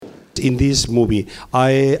in this movie,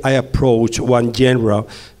 I approach one genre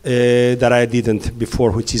that I didn't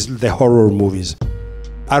before, which is the horror movies.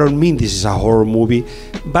 I don't mean this is a horror movie,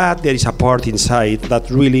 but there is a part inside that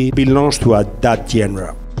really belongs to that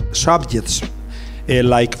genre. Subjects,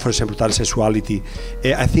 like, for example, transsexuality,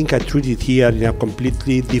 I think I treat it here in a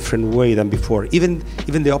completely different way than before, even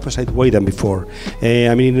the opposite way than before.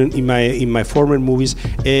 I mean, in my former movies,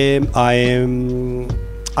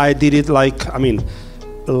 I did it like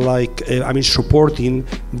supporting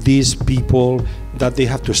these people that they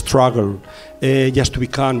have to struggle just to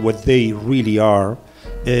become what they really are.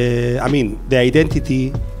 The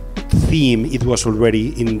identity theme, it was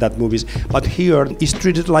already in that movies, but here it's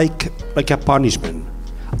treated like a punishment.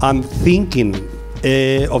 I'm thinking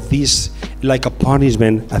of this like a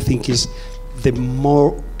punishment. I think is the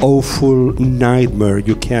more awful nightmare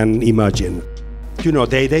you can imagine. You know,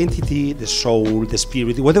 the identity, the soul, the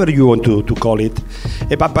spirit, whatever you want to call it,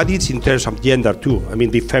 but it's in terms of gender too. I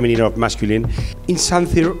mean, the feminine or masculine, in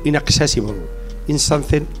something inaccessible, in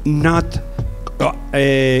something not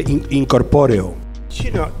incorporeal.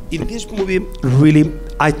 You know, in this movie, really,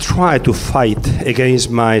 I try to fight against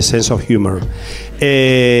my sense of humor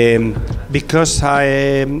because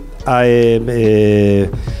I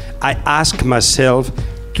ask myself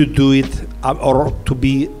to do it or to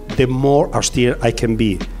be the more austere I can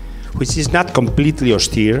be, which is not completely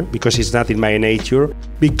austere because it's not in my nature.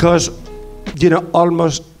 Because, you know,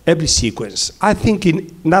 almost every sequence, I think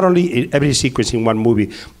not only in every sequence in one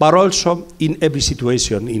movie, but also in every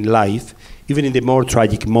situation in life, even in the more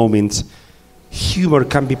tragic moments, humor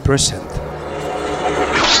can be present.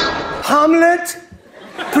 Hamlet,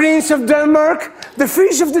 Prince of Denmark, the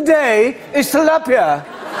fish of the day is tilapia.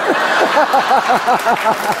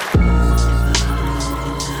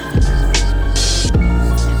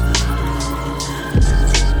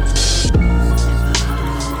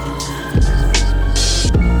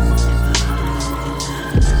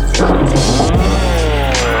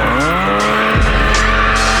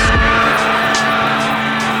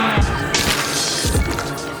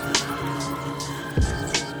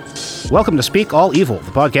 Welcome to Speak All Evil,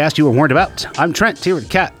 the podcast you were warned about. I'm Trent, here with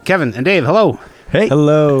Kat, Kevin, and Dave. Hello. Hey.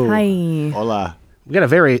 Hello. Hi. Hola. We got a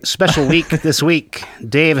very special week this week.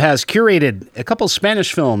 Dave has curated a couple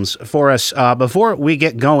Spanish films for us. Before we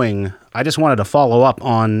get going, I just wanted to follow up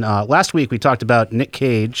on last week we talked about Nick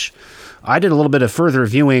Cage. I did a little bit of further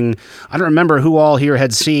viewing. I don't remember who all here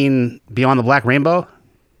had seen Beyond the Black Rainbow.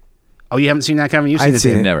 Oh, you haven't seen that, Kevin? You've seen I'd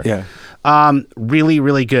seen it. Never. Yeah. Really,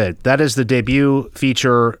 really good. That is the debut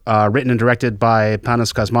feature written and directed by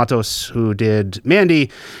Panos Cosmatos, who did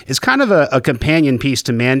Mandy. It's kind of a companion piece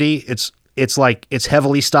to Mandy. It's like it's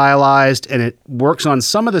heavily stylized and it works on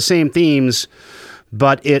some of the same themes,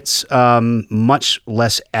 but it's much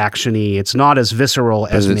less actiony. It's not as visceral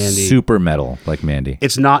as Mandy. It's super metal like Mandy.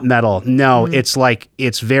 It's not metal. No, it's like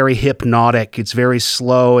it's very hypnotic. It's very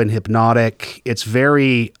slow and hypnotic. It's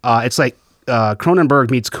very it's like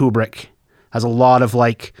Cronenberg meets Kubrick. Has a lot of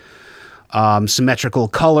like symmetrical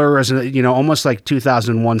colors, you know, almost like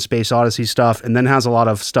 2001 Space Odyssey stuff, and then has a lot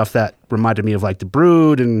of stuff that reminded me of like The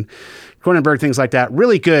Brood and Cronenberg, things like that.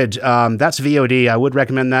 Really good. That's VOD. I would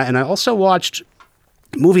recommend that. And I also watched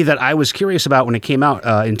a movie that I was curious about when it came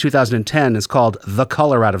out in 2010. It's called The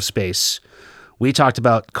Color Out of Space. We talked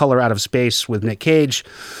about Color Out of Space with Nick Cage.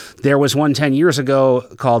 There was one 10 years ago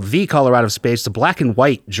called The Color Out of Space, the black and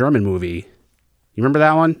white German movie. You remember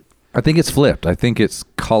that one? I think it's flipped. I think it's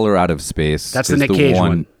Color Out of Space. That's the Nick Cage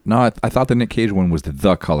one. No, I thought the Nick Cage one was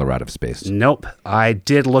the Color Out of Space. Nope. I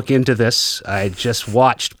did look into this. I just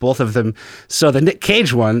watched both of them. So the Nick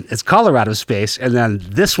Cage one is Color Out of Space, and then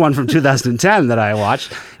this one from 2010 that I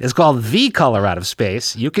watched is called The Color Out of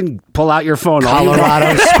Space. You can pull out your phone. Color Out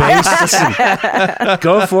of Space? Listen,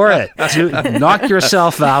 go for it. Knock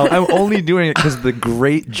yourself out. I'm only doing it because the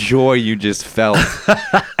great joy you just felt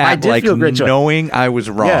I at did like feel great joy. knowing I was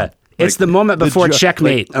wrong. Yeah. It's the moment before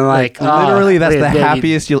checkmate. I'm like, literally, that's the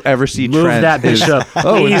happiest you'll ever see move Trent. That bishop.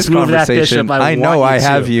 Oh, in this move that conversation, bishop. I know I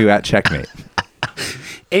have to. you at checkmate.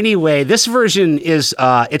 Anyway, this version is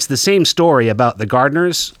it's the same story about the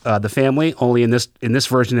Gardners, the family. Only in this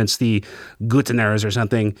version, it's the Guteners or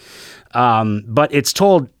something. But it's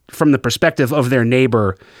told from the perspective of their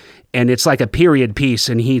neighbor, and it's like a period piece.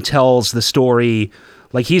 And he tells the story.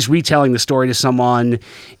 Like he's retelling the story to someone,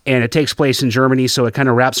 and it takes place in Germany, so it kind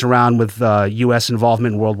of wraps around with U.S.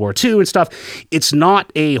 involvement in World War II and stuff. It's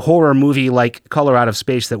not a horror movie like Color Out of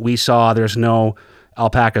Space that we saw. There's no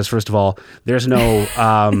alpacas, first of all. There's no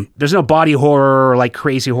body horror or like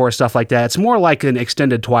crazy horror stuff like that. It's more like an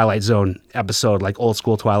extended Twilight Zone episode, like old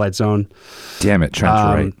school Twilight Zone. Damn it, Trent's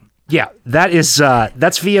right. Yeah, that's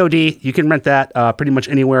VOD. You can rent that pretty much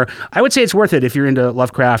anywhere. I would say it's worth it if you're into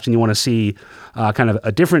Lovecraft and you want to see kind of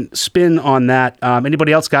a different spin on that.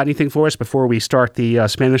 Anybody else got anything for us before we start the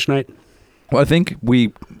Spanish night? Well, I think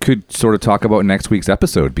we could sort of talk about next week's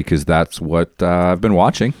episode because that's what I've been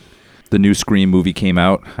watching. The new Scream movie came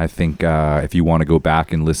out. I think if you want to go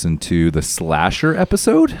back and listen to the Slasher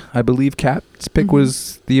episode, I believe Kat's pick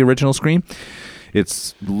was the original Scream.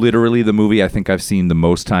 It's literally the movie I think I've seen the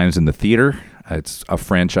most times in the theater. It's a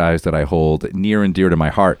franchise that I hold near and dear to my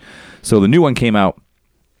heart. So the new one came out.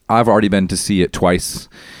 I've already been to see it twice.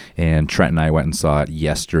 And Trent and I went and saw it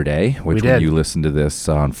yesterday, which when you listen to this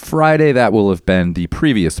on Friday, that will have been the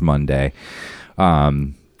previous Monday.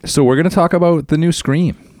 So we're going to talk about the new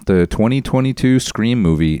Scream, the 2022 Scream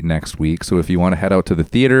movie next week. So if you want to head out to the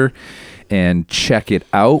theater and check it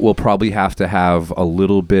out, we'll probably have to have a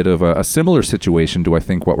little bit of a similar situation to I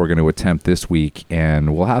think what we're going to attempt this week.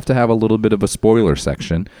 And we'll have to have a little bit of a spoiler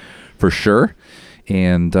section for sure.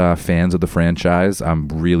 And fans of the franchise, I'm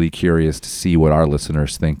really curious to see what our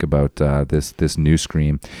listeners think about this new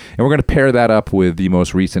Scream. And we're going to pair that up with the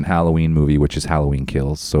most recent Halloween movie, which is Halloween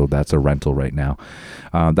Kills. So that's a rental right now.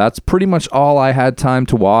 That's pretty much all I had time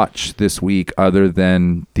to watch this week other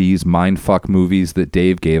than these mindfuck movies that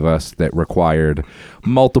Dave gave us that required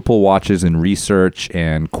multiple watches and research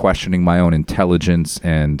and questioning my own intelligence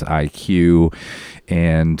and IQ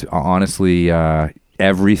and honestly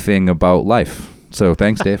everything about life. So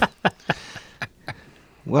thanks, Dave.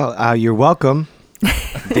 Well, you're welcome.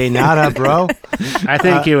 De nada, bro. I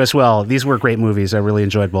thank you as well. These were great movies. I really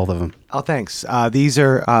enjoyed both of them. Oh, thanks. These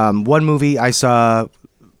are one movie I saw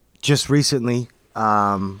just recently.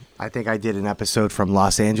 I think I did an episode from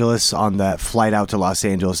Los Angeles. On that flight out to Los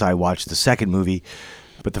Angeles, I watched the second movie.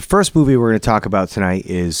 But the first movie we're going to talk about tonight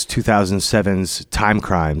is 2007's Time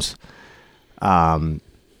Crimes,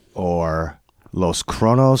 or Los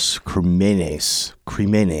Cronos Crímenes.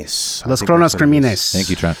 Los Cronos Crímenes. Thank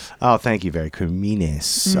you, Trent. Oh, thank you, very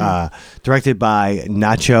Crímenes. Directed by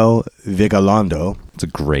Nacho Vigalondo. It's a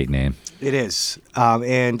great name. It is.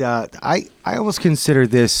 I almost consider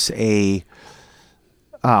this a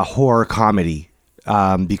horror comedy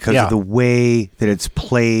because of the way that it's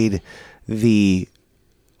played. The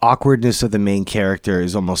awkwardness of the main character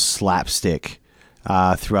is almost slapstick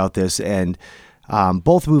throughout this. And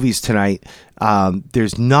both movies tonight,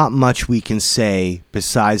 there's not much we can say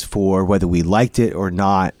besides for whether we liked it or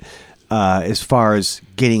not as far as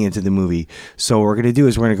getting into the movie. So what we're going to do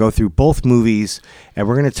is we're going to go through both movies and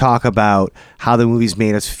we're going to talk about how the movies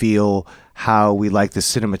made us feel, how we like the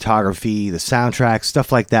cinematography, the soundtrack,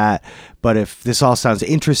 stuff like that. But if this all sounds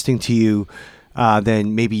interesting to you,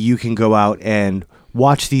 then maybe you can go out and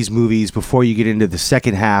watch these movies before you get into the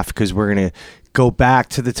second half, because we're going to go back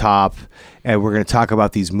to the top and we're going to talk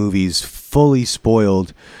about these movies fully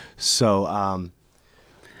spoiled. So,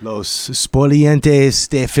 los spoilientes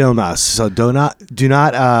de filmas. So do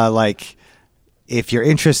not like, if you're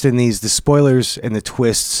interested in these, the spoilers and the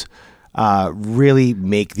twists really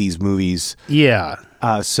make these movies. Yeah.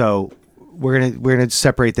 So we're gonna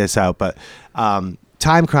separate this out. But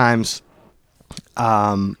Time Crimes,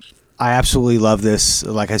 I absolutely love this.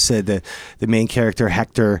 Like I said, the main character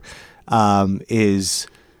Hector is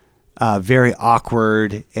very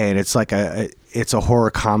awkward, and it's like it's a horror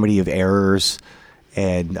comedy of errors,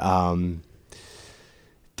 and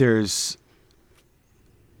there's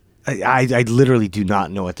I literally do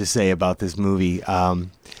not know what to say about this movie.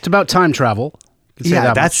 It's about time travel.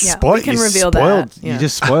 Yeah, that's spoiled. We can reveal that. Yeah. You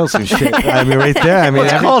just spoiled some shit. I mean, right there. I mean,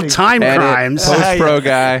 it's called Time Crimes. Post pro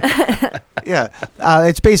guy. Yeah,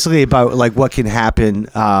 it's basically about like what can happen,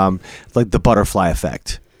 like the butterfly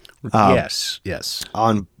effect. Yes.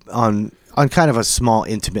 On kind of a small,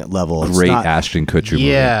 intimate level. Great Ashton Kutcher movie.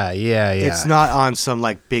 Yeah. It's not on some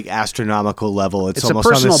like big astronomical level. It's almost a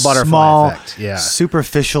personal on this butterfly small, effect. Yeah.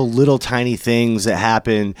 Superficial, little tiny things that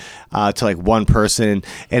happen to like one person,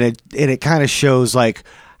 and it kind of shows like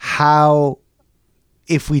how,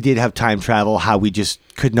 if we did have time travel, how we just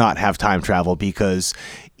could not have time travel, because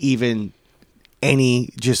even any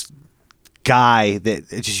just guy that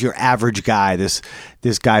just your average guy, this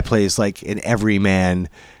guy plays like an everyman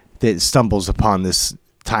that stumbles upon this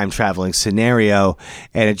time traveling scenario,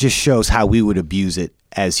 and it just shows how we would abuse it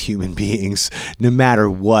as human beings no matter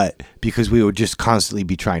what, because we would just constantly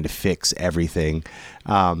be trying to fix everything.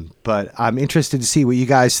 But I'm interested to see what you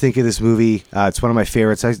guys think of this movie. It's one of my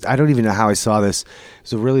favorites. I don't even know how I saw this. It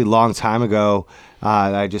was a really long time ago.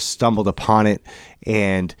 I just stumbled upon it,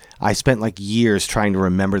 and I spent like years trying to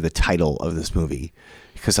remember the title of this movie,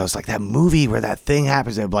 because I was like, that movie where that thing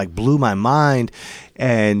happens, it like blew my mind.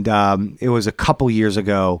 And it was a couple years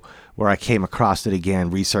ago where I came across it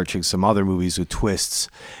again, researching some other movies with twists,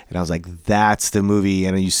 and I was like, "That's the movie."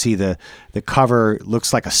 And you see the cover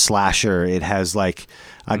looks like a slasher. It has like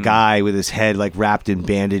a guy with his head like wrapped in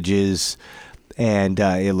bandages, and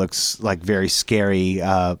it looks like very scary.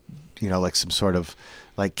 Like some sort of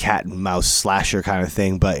like cat and mouse slasher kind of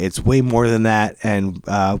thing, but it's way more than that. And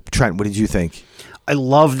Trent, what did you think? I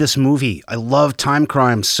love this movie. I love Time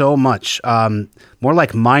Crimes so much. More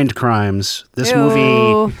like Mind Crimes. This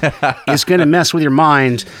movie is going to mess with your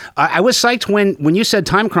mind. I was psyched when you said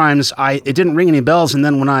Time Crimes. It didn't ring any bells, and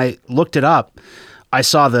then when I looked it up, I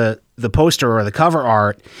saw the poster or the cover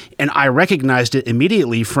art, and I recognized it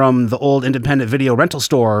immediately from the old independent video rental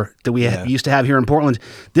store that we used to have here in Portland.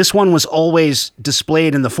 This one was always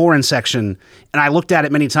displayed in the foreign section, and I looked at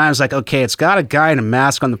it many times like, okay, it's got a guy in a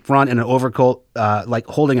mask on the front and an overcoat, like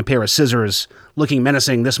holding a pair of scissors, looking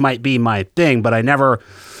menacing. This might be my thing, but I never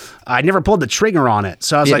pulled the trigger on it.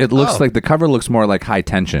 So I was like, it looks like the cover looks more like High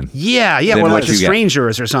Tension. Yeah, or like The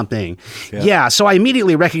Strangers or something. Yeah, so I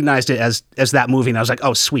immediately recognized it as that movie, and I was like,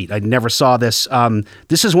 oh, sweet. I never saw this.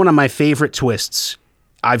 This is one of my favorite twists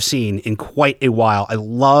I've seen in quite a while. I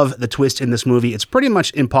love the twist in this movie. It's pretty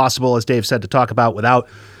much impossible, as Dave said, to talk about without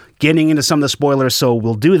getting into some of the spoilers, so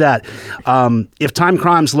we'll do that. If Time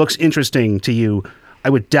Crimes looks interesting to you, I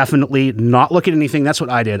would definitely not look at anything. That's what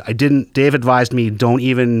I did. I didn't. Dave advised me, don't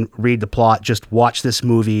even read the plot, just watch this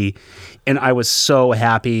movie. And I was so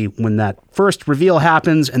happy when that first reveal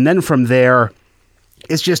happens. And then from there,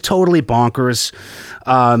 it's just totally bonkers.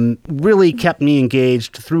 Really kept me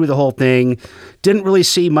engaged through the whole thing. Didn't really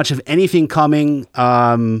see much of anything coming.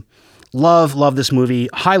 Love this movie.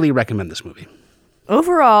 Highly recommend this movie.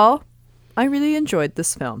 Overall, I really enjoyed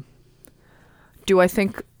this film. Do I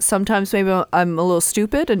think sometimes maybe I'm a little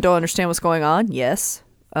stupid and don't understand what's going on? Yes.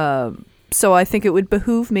 So I think it would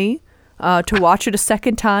behoove me to watch it a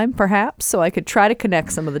second time, perhaps, so I could try to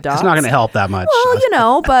connect some of the dots. It's not going to help that much.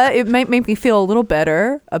 Well, but it might make me feel a little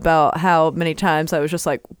better about how many times I was just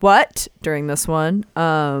like, what? During this one.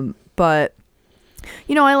 But,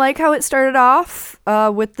 I like how it started off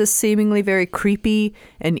with this seemingly very creepy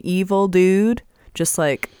and evil dude, just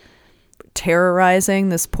like terrorizing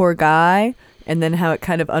this poor guy. And then how it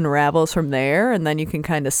kind of unravels from there. And then you can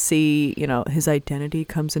kind of see, his identity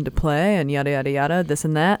comes into play and yada, yada, yada, this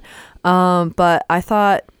and that. But I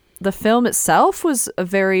thought the film itself was a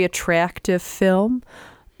very attractive film.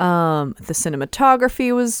 The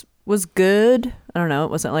cinematography was good. I don't know.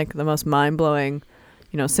 It wasn't like the most mind-blowing,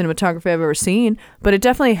 cinematography I've ever seen. But it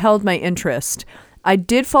definitely held my interest. I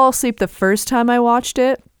did fall asleep the first time I watched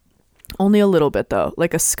it. Only a little bit though,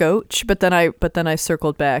 like a scotch. But then I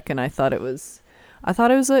circled back and I thought it was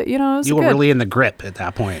You were really in the grip at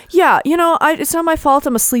that point. Yeah, it's not my fault.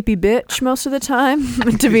 I'm a sleepy bitch most of the time,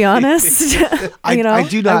 to be honest. I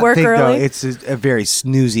do not think early. Though it's a very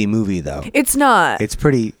snoozy movie though. It's not. It's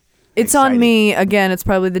pretty. It's exciting. On me again. It's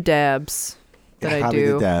probably the dabs that I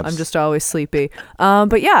do. The dabs. I'm just always sleepy.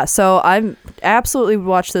 But yeah, so I'm absolutely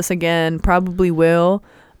watch this again. Probably will.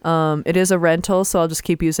 It is a rental, so I'll just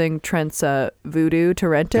keep using Trent's Vudu to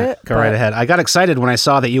rent it. Go right ahead. I got excited when I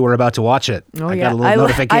saw that you were about to watch it. Oh, I got a little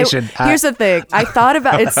notification. Here's the thing. I thought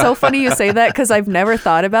about it's so funny you say that because I've never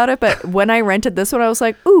thought about it, but when I rented this one, I was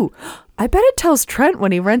like, ooh, I bet it tells Trent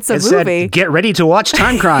when he rents a movie. Said, get ready to watch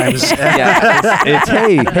Time Crimes.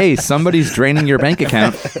 It's hey, somebody's draining your bank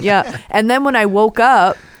account. Yeah. And then when I woke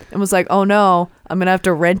up and was like, oh no, I'm going to have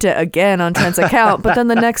to rent it again on Trent's account. But then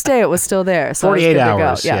the next day it was still there. So 48 I was good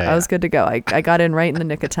hours. To go. Yeah, I was good to go. I got in right in the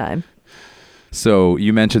nick of time. So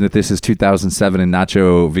you mentioned that this is 2007 and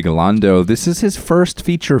Nacho Vigalondo. This is his first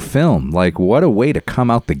feature film. Like, what a way to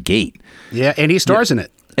come out the gate. Yeah, and he stars in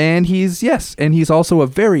it. And he's also a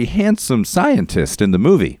very handsome scientist in the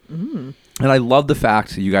movie. Mm. And I love the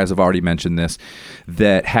fact, you guys have already mentioned this,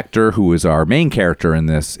 that Hector, who is our main character in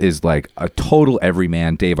this, is like a total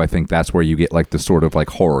everyman. Dave, I think that's where you get like the sort of like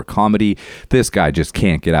horror comedy. This guy just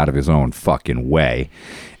can't get out of his own fucking way.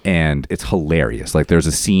 And it's hilarious. Like there's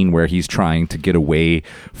a scene where he's trying to get away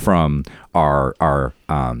from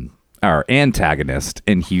our antagonist,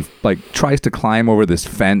 and he like tries to climb over this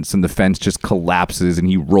fence, and the fence just collapses and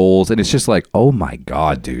he rolls, and it's just like, oh my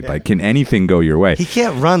god, dude, like can anything go your way? He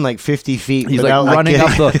can't run like 50 feet. He's like running up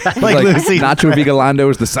the like Nacho Vigalondo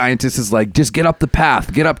is the scientist, is like, just get up the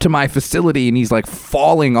path, get up to my facility, and he's like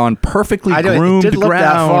falling on perfectly groomed ground.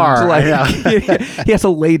 That far. Like, he has to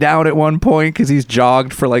lay down at one point because he's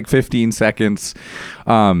jogged for like 15 seconds.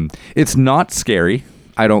 It's not scary,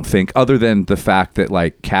 I don't think, other than the fact that,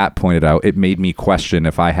 like Kat pointed out, it made me question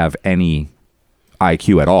if I have any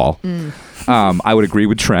IQ at all. I would agree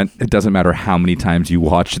with Trent. It doesn't matter how many times you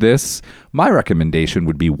watch this. My recommendation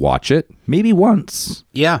would be watch it maybe once.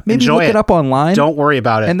 Yeah, maybe enjoy look it up online. Don't worry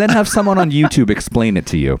about it. And then have someone on YouTube explain it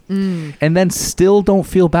to you. And then still don't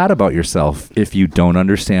feel bad about yourself if you don't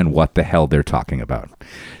understand what the hell they're talking about.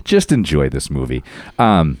 Just enjoy this movie.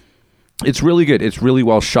 It's really good. It's really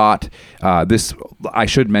well shot. I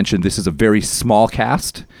should mention, this is a very small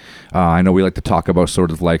cast. I know we like to talk about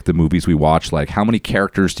sort of like the movies we watch, like how many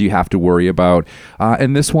characters do you have to worry about?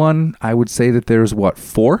 And this one, I would say that there's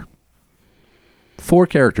four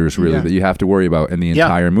characters really that you have to worry about in the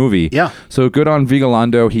entire movie. Yeah. So good on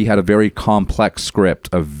Vigalondo. He had a very complex script,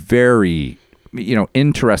 a very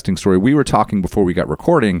interesting story. We were talking before we got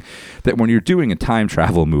recording that when you're doing a time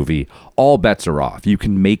travel movie, all bets are off. You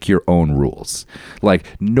can make your own rules. Like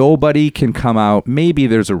nobody can come out. Maybe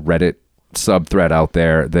there's a Reddit subthread out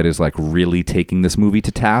there that is like really taking this movie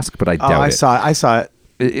to task, but I doubt it. I saw it.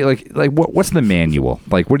 What's the manual?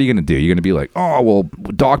 Like, what are you going to do? You're going to be like, oh, well,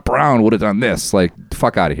 Doc Brown would have done this. Like,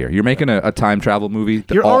 fuck out of here. You're making a time travel movie.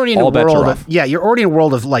 You're already in a world of you're already in a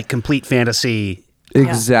world of like complete fantasy.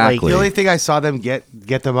 Exactly. The only thing I saw them get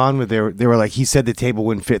them on with, they were like, he said the table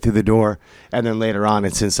wouldn't fit through the door, and then later on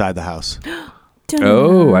it's inside the house.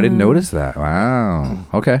 Oh, I didn't notice that. Wow.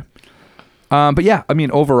 Okay. But yeah, I mean,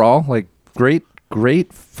 overall, like,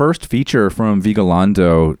 great first feature from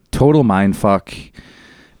Vigalondo. Total mindfuck.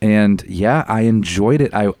 And yeah, I enjoyed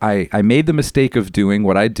it. I made the mistake of doing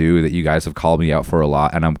what I do that you guys have called me out for a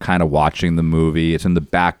lot, and I'm kind of watching the movie. It's in the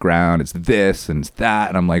background. It's this and it's that.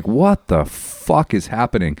 And I'm like, what the fuck is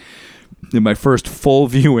happening? In my first full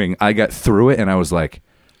viewing, I got through it and I was like,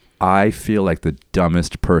 I feel like the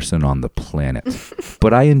dumbest person on the planet.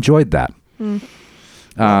 But I enjoyed that.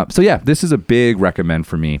 So yeah, this is a big recommend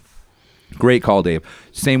for me. Great call, Dave.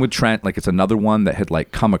 Same with Trent. Like, it's another one that had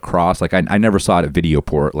like come across. Like, I never saw it at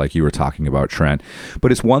Videoport, like you were talking about, Trent.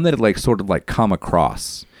 But it's one that had like sort of like come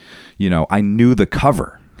across. I knew the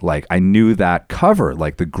cover. Like, I knew that cover.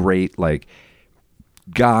 Like the great like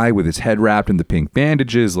guy with his head wrapped in the pink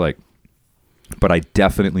bandages. Like, but I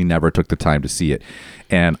definitely never took the time to see it.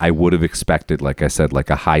 And I would have expected, like I said, like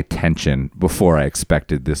a high tension before I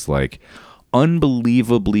expected this like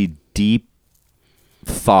unbelievably deep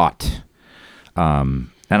thought.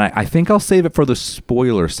 And I think I'll save it for the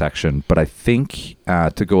spoiler section, but I think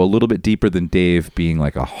to go a little bit deeper than Dave being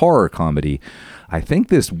like a horror comedy, I think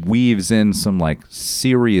this weaves in some like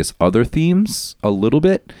serious other themes a little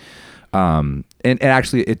bit. And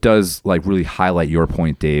actually it does like really highlight your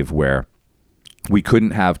point, Dave, where we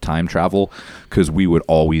couldn't have time travel because we would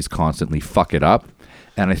always constantly fuck it up.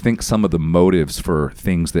 And I think some of the motives for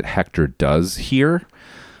things that Hector does here,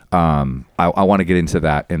 I want to get into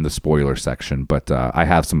that in the spoiler section, but I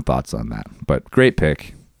have some thoughts on that. But great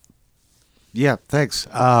pick. Yeah, thanks.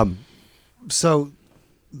 So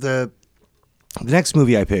the next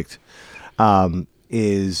movie I picked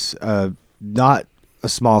is not a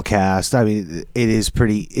small cast. I mean, it is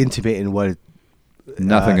pretty intimate in what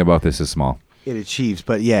Nothing about this is small. It achieves,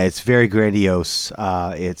 but yeah, it's very grandiose.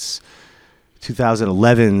 It's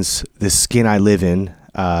 2011's The Skin I Live In,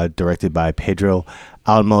 directed by Pedro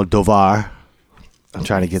Almodovar. I'm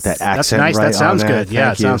trying to get that accent That's nice. right. That sounds on good. there.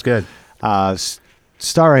 Yeah, Thank it you. sounds good.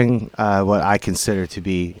 Starring what I consider to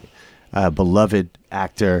be a beloved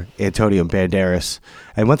actor, Antonio Banderas.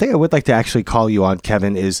 And one thing I would like to actually call you on,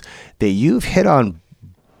 Kevin, is that you've hit on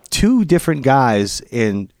two different guys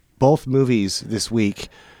in both movies this week.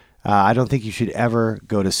 I don't think you should ever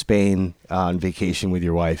go to Spain on vacation with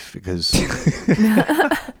your wife because...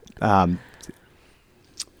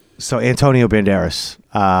 So Antonio Banderas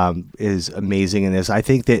is amazing in this. I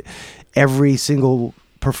think that every single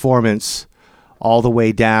performance, all the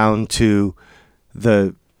way down to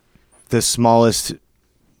the smallest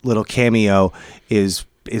little cameo, is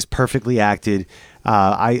perfectly acted.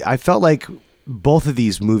 I felt like both of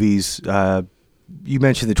these movies. You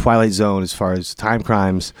mentioned The Twilight Zone as far as time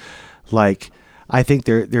crimes. Like, I think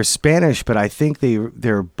they're Spanish, but I think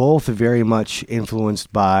they're both very much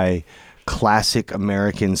influenced by classic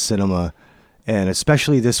American cinema, and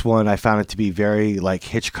especially this one, I found it to be very like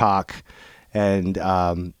Hitchcock, and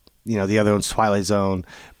the other one's Twilight Zone,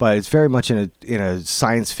 but it's very much in a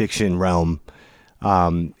science fiction realm,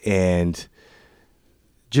 and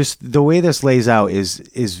just the way this lays out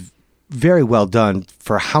is very well done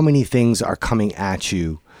for how many things are coming at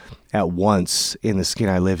you at once in The Skin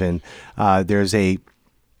I Live In. There's a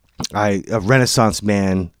Renaissance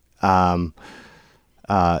man.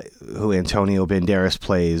 Who Antonio Banderas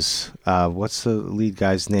plays. What's the lead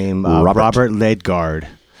guy's name? Robert Ledgard.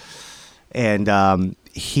 And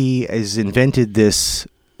he has invented this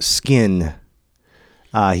skin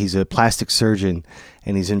He's a plastic surgeon,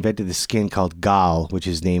 and he's invented this skin called Gal, which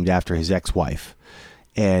is named after his ex-wife.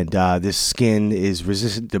 And this skin is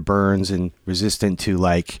resistant to burns and resistant to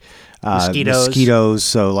like mosquitoes.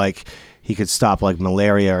 So like he could stop like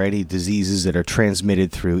malaria or any diseases that are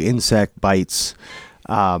transmitted through insect bites.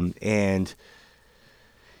 And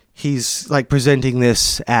he's like presenting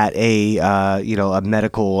this at a a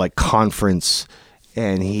medical like conference,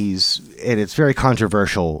 and it's very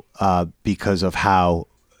controversial because of how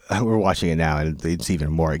we're watching it now, and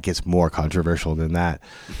it gets more controversial than that.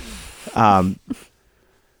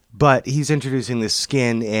 But he's introducing this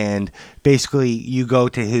skin, and basically you go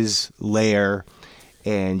to his lair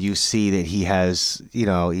and you see that he has,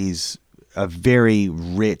 he's a very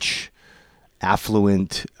rich,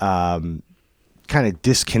 affluent, kind of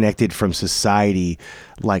disconnected from society,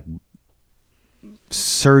 like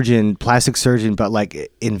plastic surgeon, but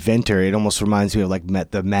like inventor. It almost reminds me of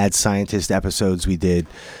like the Mad Scientist episodes we did.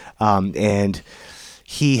 And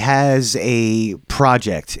he has a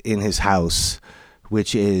project in his house,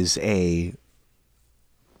 which is a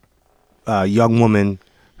young woman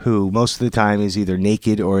who most of the time is either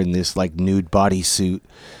naked or in this like nude bodysuit.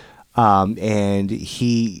 And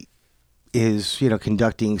he is,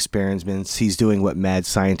 conducting experiments. He's doing what mad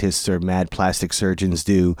scientists or mad plastic surgeons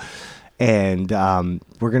do. And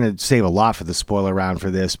we're going to save a lot for the spoiler round for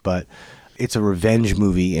this, but it's a revenge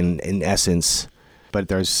movie in essence. But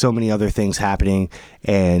there's so many other things happening,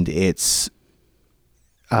 and it's...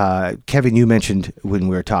 Kevin, you mentioned when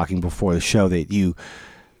we were talking before the show that you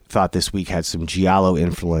thought this week had some Giallo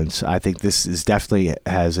influence. I think this is definitely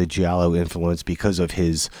has a Giallo influence because of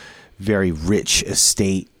his very rich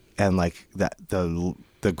estate and like the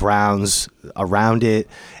grounds around it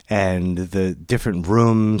and the different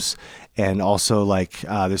rooms, and also like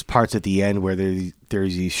there's parts at the end where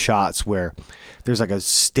there's these shots where there's like a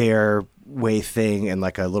stairway thing and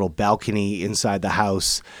like a little balcony inside the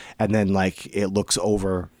house, and then like it looks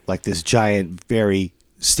over like this giant, very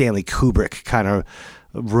Stanley Kubrick kind of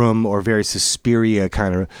room, or very Suspiria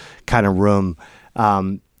kind of room.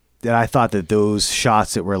 That I thought that those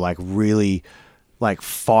shots that were like really like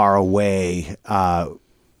far away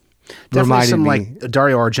definitely some like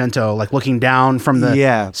Dario Argento, like looking down from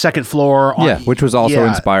the second floor. Which was also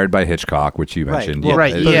inspired by Hitchcock, which you mentioned.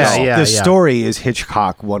 Right. The story is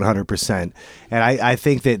Hitchcock 100%. And I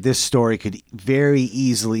think that this story could very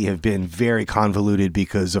easily have been very convoluted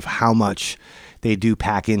because of how much they do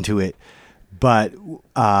pack into it. But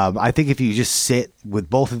I think if you just sit with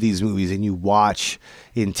both of these movies and you watch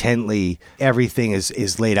intently, everything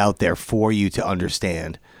is laid out there for you to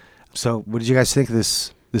understand. So what did you guys think of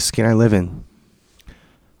this Skin I Live In?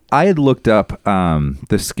 I had looked up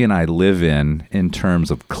The Skin I Live in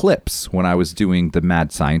terms of clips when I was doing the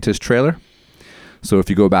Mad Scientist trailer. So if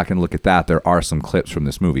you go back and look at that, there are some clips from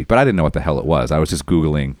this movie. But I didn't know what the hell it was. I was just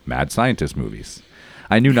Googling Mad Scientist movies.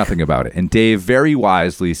 I knew nothing about it. And Dave very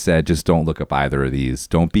wisely said, just don't look up either of these.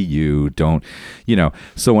 Don't be you. Don't,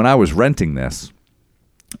 So when I was renting this,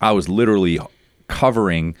 I was literally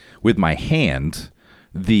covering with my hand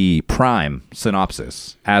the Prime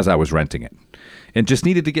synopsis as I was renting it, and just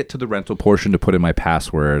needed to get to the rental portion to put in my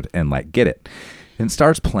password and like get it. And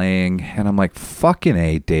starts playing, and I'm like, fucking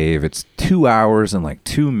A, Dave, it's 2 hours and like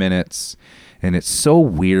 2 minutes, and it's so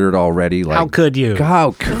weird already. Like, how could you?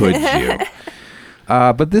 How could you?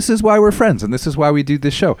 But this is why we're friends, and this is why we do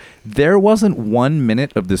this show. There wasn't 1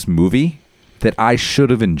 minute of this movie that I should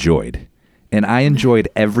have enjoyed. And I enjoyed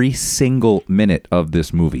every single minute of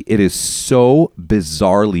this movie. It is so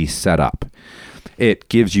bizarrely set up. It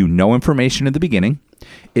gives you no information in the beginning.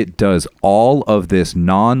 It does all of this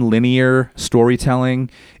non-linear storytelling.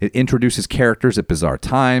 It introduces characters at bizarre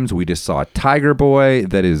times. We just saw a Tiger Boy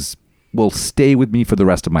that will stay with me for the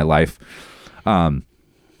rest of my life.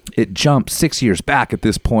 It jumps 6 years back at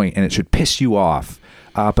this point, and it should piss you off.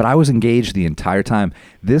 But I was engaged the entire time.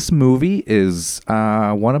 This movie is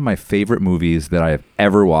one of my favorite movies that I have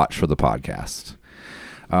ever watched for the podcast.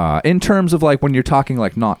 In terms of like when you're talking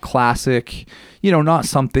like not classic, not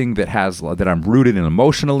something that that I'm rooted in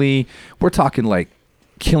emotionally. We're talking like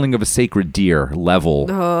Killing of a Sacred Deer level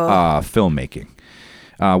filmmaking,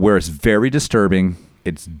 where it's very disturbing.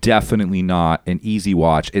 It's definitely not an easy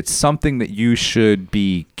watch. It's something that you should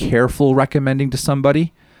be careful recommending to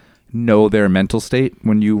somebody. Know their mental state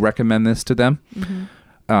when you recommend this to them,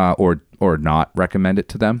 or not recommend it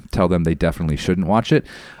to them. Tell them they definitely shouldn't watch it.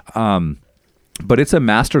 But it's a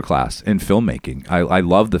masterclass in filmmaking. I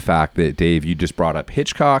love the fact that, Dave, you just brought up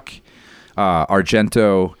Hitchcock,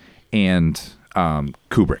 Argento, and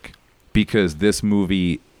Kubrick, because this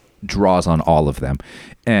movie draws on all of them.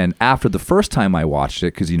 And after the first time I watched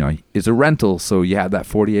it, because, you know, it's a rental, so you have that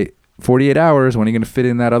 48 hours. When are you going to fit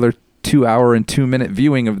in that other 2 hour and 2 minute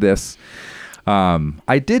viewing of this?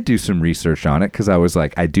 I did do some research on it because I was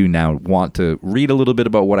like, I do now want to read a little bit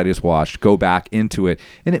about what I just watched, go back into it.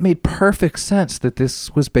 And it made perfect sense that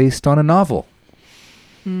this was based on a novel.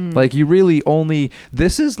 Like, you really only,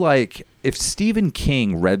 this is like if Stephen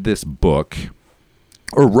King read this book,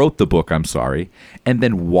 or wrote the book, I'm sorry, and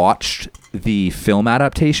then watched the film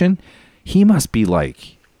adaptation, he must be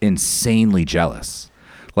like insanely jealous.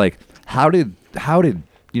 Like, how did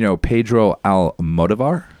you know, Pedro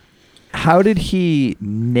Almodovar, how did he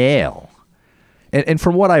nail? And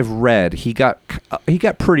from what I've read, he got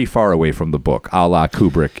pretty far away from the book, a la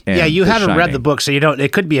Kubrick. And yeah, you The haven't read Shining. the book, so you don't.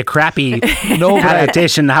 It could be a crappy No, but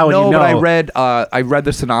adaptation. How would you know? But I read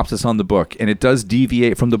the synopsis on the book, and it does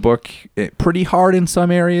deviate from the book pretty hard in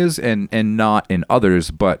some areas and not in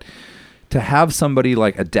others. But to have somebody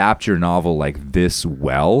like adapt your novel like this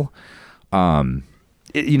well,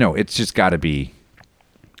 you know, it's just got to be.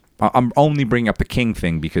 I'm only bringing up the King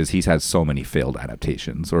thing because he's had so many failed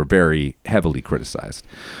adaptations or very heavily criticized.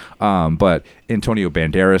 But Antonio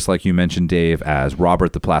Banderas, like you mentioned, Dave, as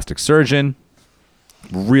Robert the Plastic Surgeon,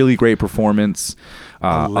 really great performance.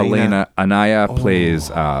 Elena Anaya plays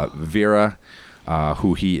Vera,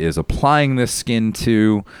 who he is applying this skin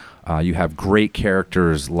to. You have great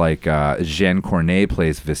characters like Jean Cornet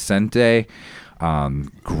plays Vicente.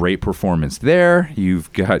 Great performance there.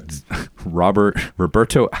 You've got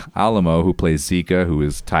Roberto Alamo, who plays Zika, who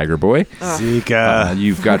is Tiger Boy. Zika.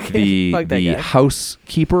 You've got the guy.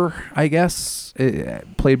 housekeeper, I guess,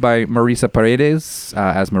 played by Marisa Paredes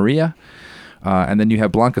as Maria. And then you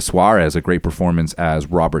have Blanca Suarez, a great performance as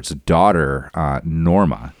Robert's daughter,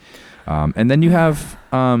 Norma. And then you have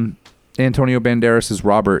Antonio Banderas as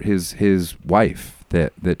Robert, his wife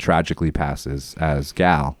that tragically passes as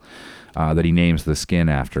Gal. That he names the skin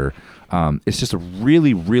after. It's just a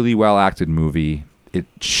really, really well acted movie. It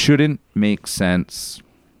shouldn't make sense.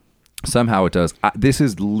 Somehow it does. This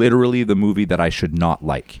is literally the movie that I should not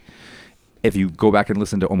like. If you go back and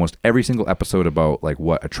listen to almost every single episode about like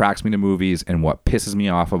what attracts me to movies and what pisses me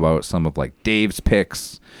off about some of like Dave's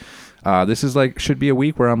picks, this is like should be a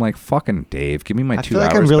week where I'm like, fucking Dave, give me my 2 hours. I feel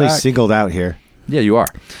like I'm really back. singled out here. Yeah, you are.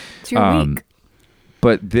 It's your week.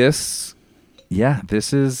 But this. Yeah,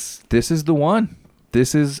 this is the one.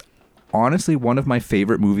 This is honestly one of my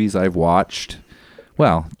favorite movies I've watched.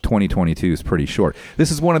 Well, 2022 is pretty short.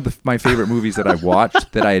 This is one of my favorite movies that I've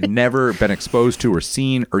watched that I had never been exposed to or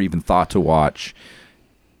seen or even thought to watch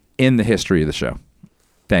in the history of the show.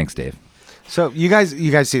 Thanks, Dave. So you guys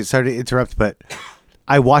see, sorry to interrupt, but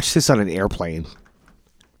I watched this on an airplane.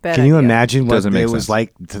 Bad Can you idea. imagine what Doesn't make it was sense.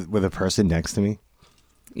 like with a person next to me?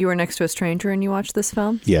 You were next to a stranger and you watched this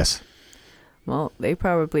film? Yes. Well, they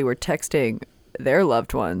probably were texting their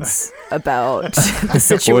loved ones about the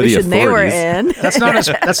situation they were authorities. in. That's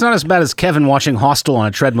not as bad as Kevin watching Hostel on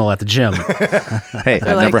a treadmill at the gym. Hey,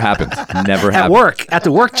 that like- never happened. Never At happened. at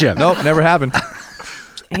the work gym. Nope, never happened.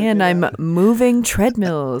 And I'm moving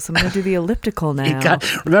treadmills. I'm going to do the elliptical now.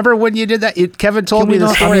 Remember when you did that? Kevin told me the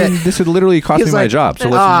story. This would literally cost He me was my like, job. So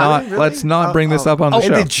let's not bring this up on the In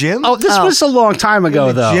show. the gym? Oh, this was a long time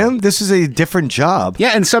ago, though. Jim, this is a different job.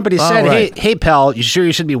 Yeah, and somebody said, right. hey, pal, you sure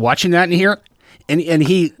you should be watching that in here? And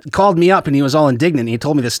he called me up and he was all indignant. He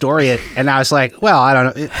told me the story, and I was like, well, I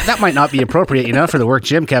don't know. That might not be appropriate, for the work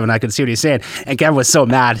gym, Kevin. I could see what he's saying. And Kevin was so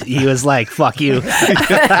mad. He was like, fuck you.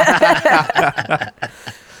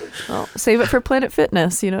 Well, save it for Planet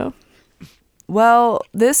Fitness, Well,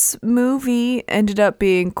 this movie ended up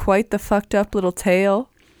being quite the fucked up little tale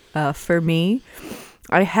for me.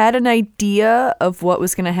 I had an idea of what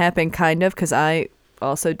was going to happen, kind of, because I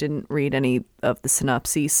also didn't read any of the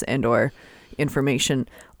synopses and or information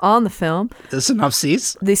on the film. The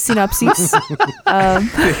synopsis? The synopses. Is that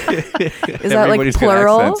like Everybody's got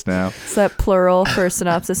plural? accents now. Is that plural for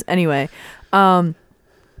synopsis? Anyway,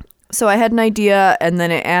 so I had an idea, and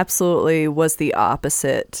then it absolutely was the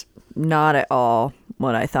opposite. Not at all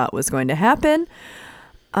what I thought was going to happen.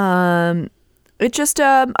 It just,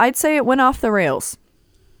 I'd say it went off the rails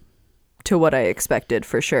to what I expected,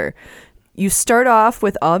 for sure. You start off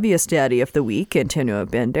with obvious daddy of the week, Antonio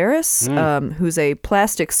Banderas, who's a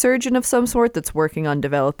plastic surgeon of some sort that's working on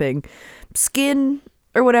developing skin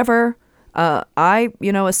or whatever. I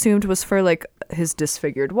assumed was for like his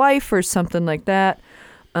disfigured wife or something like that.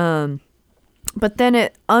 But then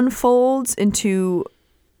it unfolds into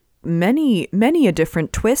many a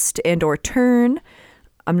different twist and or turn.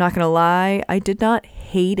 I'm not gonna lie, I did not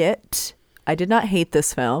hate it. I did not hate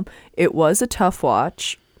this film. It was a tough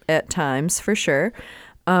watch at times, for sure.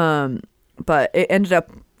 But it ended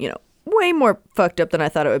up, way more fucked up than I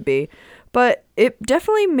thought it would be. But it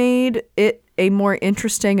definitely made it a more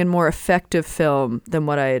interesting and more effective film than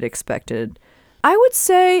what I had expected. I wouldn't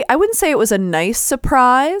say it was a nice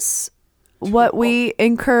surprise what we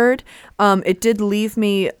incurred. It did leave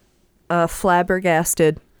me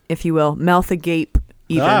flabbergasted, if you will, mouth agape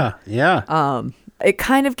even. Yeah. It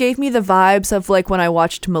kind of gave me the vibes of like when I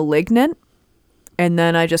watched *Malignant*, and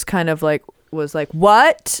then I just kind of like was like,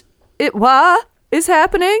 what is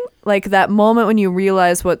happening? Like that moment when you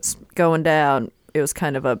realize what's going down, it was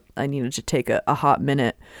kind of I needed to take a hot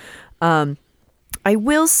minute. I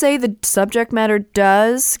will say the subject matter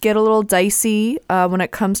does get a little dicey when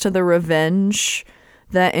it comes to the revenge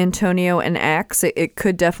that Antonio enacts. It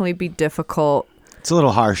could definitely be difficult. It's a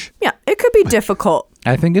little harsh. Yeah, it could be difficult.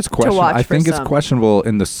 I think it's questionable. watch I think for it's some. questionable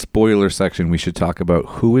in the spoiler section. We should talk about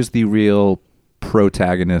who is the real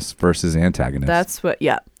protagonist versus antagonist.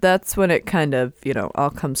 That's when it kind of, all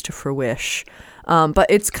comes to fruition. But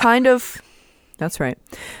it's kind of, that's right.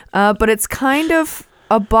 But it's kind of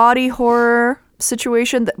a body horror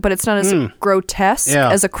situation, but it's not as grotesque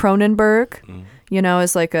as a Cronenberg,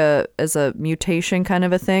 as a mutation kind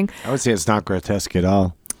of a thing. I would say it's not grotesque at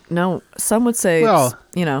all. No, some would say, Well,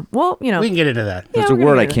 we can get into that. There's a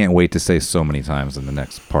word I can't wait to say so many times in the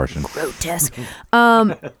next portion. Grotesque.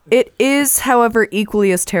 It is, however,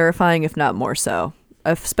 equally as terrifying, if not more so,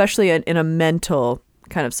 especially in a mental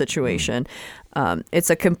kind of situation. It's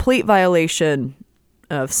a complete violation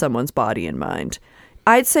of someone's body and mind.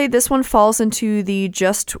 I'd say this one falls into the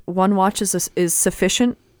just one watch is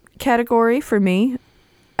sufficient category for me,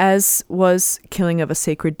 as was Killing of a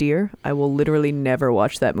Sacred Deer. I will literally never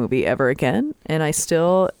watch that movie ever again, and I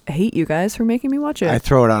still hate you guys for making me watch it. I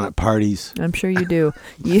throw it on at parties. I'm sure you do.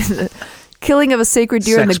 Killing of a Sacred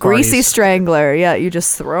Deer and the Greasy parties. Strangler. Yeah, you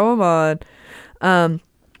just throw them on.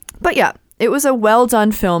 But yeah, it was a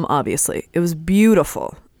well-done film, obviously. It was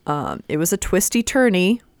beautiful. It was a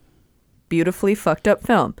twisty-turny, beautifully fucked up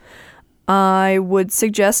film. I would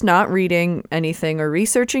suggest not reading anything or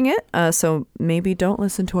researching it, so maybe don't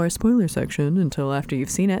listen to our spoiler section until after you've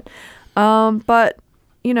seen it. But,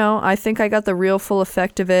 I think I got the real full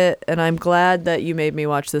effect of it, and I'm glad that you made me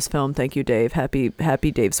watch this film. Thank you, Dave.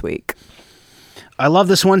 Happy Dave's Week. I love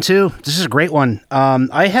this one too. This is a great one.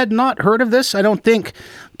 I had not heard of this, I don't think,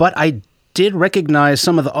 but I did recognize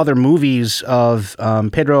some of the other movies of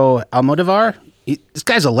Pedro Almodovar. This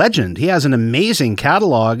guy's a legend. He has an amazing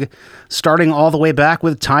catalog, starting all the way back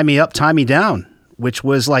with Tie Me Up, Tie Me Down, which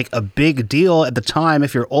was like a big deal at the time,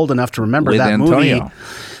 if you're old enough to remember that movie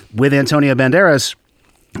with Antonio Banderas.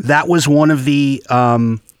 That was one of the,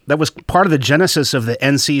 that was part of the genesis of the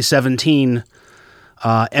NC-17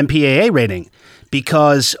 MPAA rating,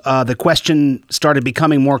 because the question started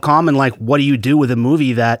becoming more common, like, what do you do with a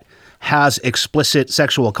movie that has explicit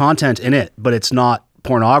sexual content in it, but it's not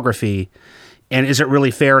pornography? And is it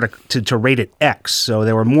really fair to rate it X? So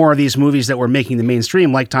there were more of these movies that were making the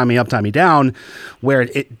mainstream, like Tie Me Up, Tie Me Down, where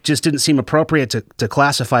it just didn't seem appropriate to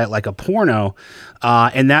classify it like a porno.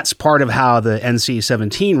 And that's part of how the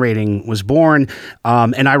NC-17 rating was born.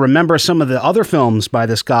 And I remember some of the other films by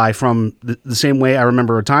this guy from the same way I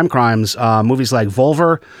remember Time Crimes, movies like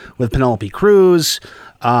Volver with Penelope Cruz,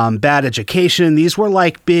 Bad Education. These were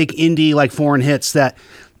like big indie, like foreign hits that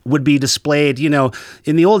would be displayed,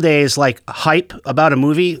 in the old days. Like, hype about a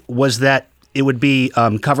movie was that it would be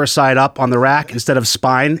cover side up on the rack instead of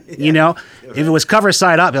spine. If it was cover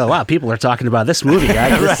side up, you're like, wow, people are talking about this movie.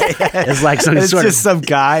 It's like some It's sort just of some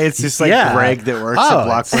guy. It's just like Greg that works at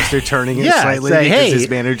Blockbuster turning it slightly say, because hey. his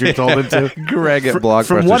manager told him to. Greg at Blockbuster.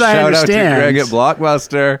 From what I Shout understand, out to Greg at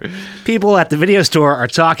Blockbuster. people at the video store are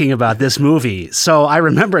talking about this movie. So I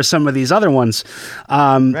remember some of these other ones.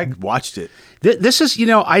 Greg watched it. This is,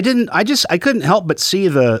 I couldn't help but see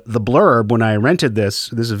the blurb when I rented this.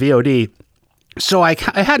 This is a VOD. So I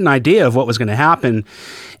had an idea of what was going to happen,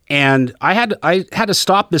 and I had to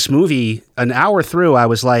stop this movie an hour through. I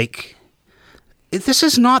was like, this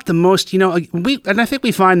is not the most, and I think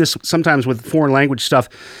we find this sometimes with foreign language stuff.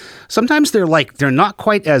 Sometimes they're not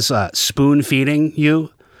quite as spoon feeding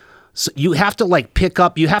you. So you have to pick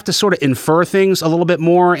up, you have to sort of infer things a little bit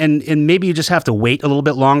more, and maybe you just have to wait a little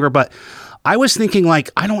bit longer. But I was thinking, I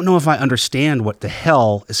don't know if I understand what the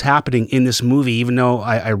hell is happening in this movie, even though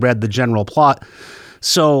I read the general plot.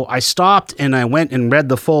 So I stopped and I went and read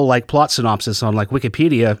the full plot synopsis on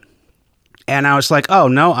Wikipedia, and I was like, oh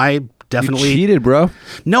no, I definitely You cheated, bro.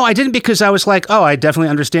 No, I didn't, because I was like, oh, I definitely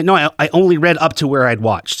understand. No, I only read up to where I'd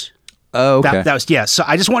watched. Oh, okay. That was, yeah. So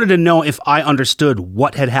I just wanted to know if I understood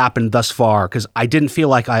what had happened thus far, because I didn't feel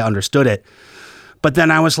like I understood it. But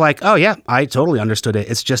then I was like, oh yeah, I totally understood it.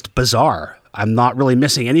 It's just bizarre. I'm not really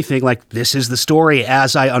missing anything. Like, this is the story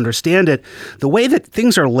as I understand it. The way that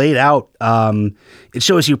things are laid out, it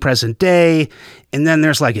shows you present day, and then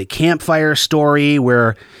there's like a campfire story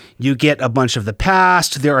where you get a bunch of the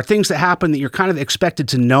past. There are things that happen that you're kind of expected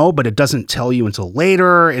to know, but it doesn't tell you until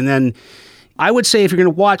later. And then I would say if you're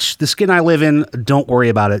going to watch The Skin I Live In, don't worry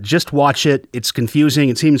about it. Just watch it. It's confusing.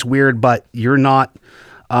 It seems weird, but you're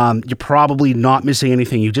probably not missing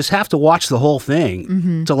anything. You just have to watch the whole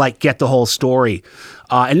thing to like get the whole story.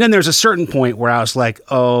 And then there's a certain point where I was like,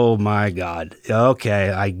 oh my God,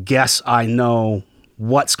 okay, I guess I know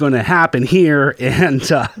what's going to happen here. And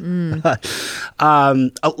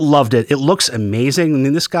I loved it. It looks amazing. I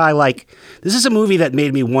mean, this guy, like, this is a movie that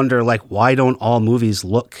made me wonder, like, why don't all movies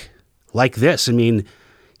look like this? I mean,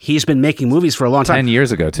 he's been making movies for a long time. 10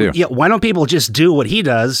 years ago, too. Yeah, why don't people just do what he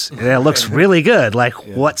does? And it looks really good. Like,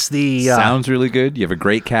 what's the... Sounds really good. You have a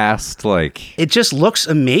great cast. Like, it just looks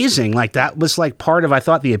amazing. Like, that was like part of, I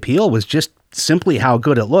thought, the appeal was just simply how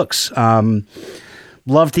good it looks.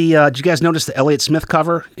 Loved the... did you guys notice the Elliott Smith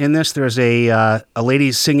cover in this? There's a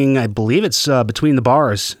lady singing, I believe it's Between the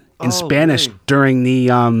Bars in Spanish during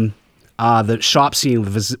the shop scene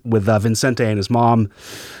with Vincente and his mom.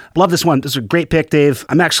 Love this one. This is a great pick, Dave.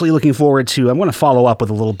 I'm actually looking forward to... I'm going to follow up with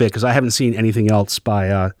a little bit because I haven't seen anything else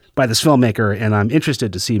by this filmmaker, and I'm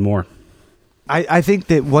interested to see more. I think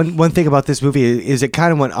that one thing about this movie is it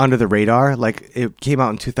kind of went under the radar. Like, it came out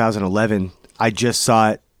in 2011. I just saw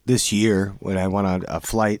it this year when I went on a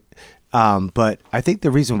flight. But I think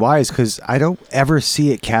the reason why is because I don't ever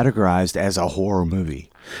see it categorized as a horror movie.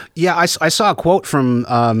 Yeah, I saw a quote from...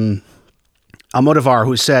 Almodovar,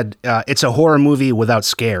 who said, it's a horror movie without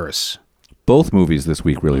scares. both movies this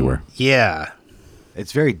week really were. Yeah.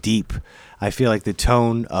 It's very deep. I feel like the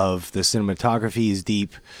tone of the cinematography is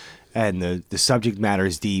deep and the subject matter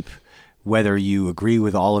is deep. Whether you agree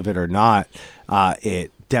with all of it or not,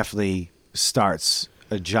 it definitely starts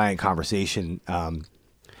a giant conversation.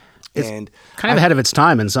 It's and kind of ahead of its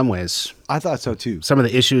time in some ways. I thought so too. Some of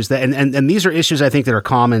the issues that, and these are issues I think that are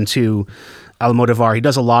common to Almodovar. He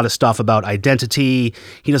does a lot of stuff about identity.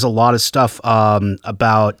 He does a lot of stuff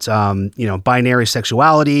about binary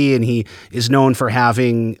sexuality, and he is known for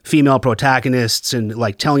having female protagonists and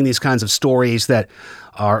like telling these kinds of stories that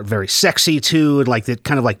are very sexy too, and like that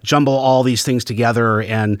kind of like jumble all these things together.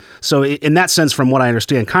 And so, in that sense, from what I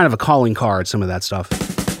understand, kind of a calling card. Some of that stuff.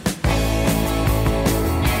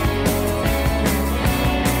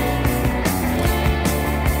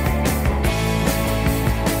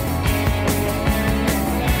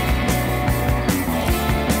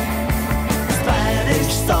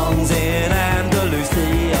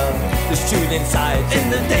 In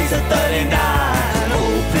the days of 39,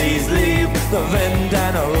 oh please leave the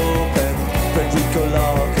Vendana open. Federico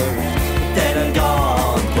Locker, dead and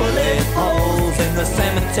gone. Bullet holes in the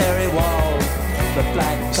cemetery wall. The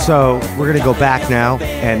black. So we're gonna go back now,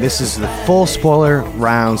 and this is the full spoiler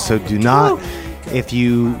round. So do not, if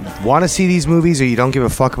you want to see these movies or you don't give a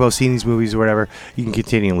fuck about seeing these movies or whatever, you can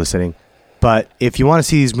continue listening. But if you want to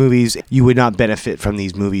see these movies, you would not benefit from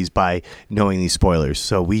these movies by knowing these spoilers.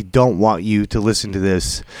 So we don't want you to listen to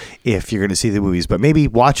this if you're going to see the movies. But maybe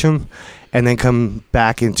watch them and then come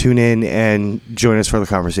back and tune in and join us for the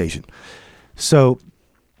conversation. So,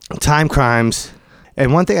 time crimes.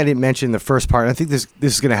 And one thing I didn't mention in the first part, and I think this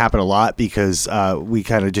is going to happen a lot because we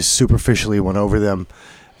kind of just superficially went over them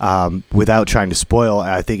without trying to spoil.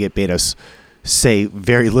 I think it made us say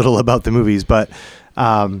very little about the movies. But...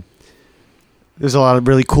 there's a lot of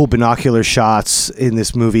really cool binocular shots in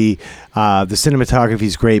this movie. The cinematography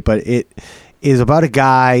is great, but it is about a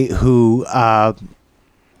guy who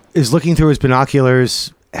is looking through his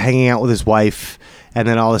binoculars, hanging out with his wife, and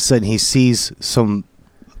then all of a sudden he sees some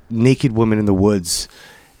naked woman in the woods.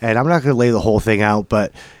 And I'm not going to lay the whole thing out,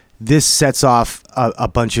 but this sets off a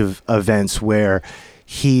bunch of events where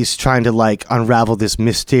he's trying to like unravel this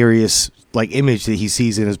mysterious like image that he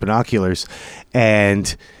sees in his binoculars,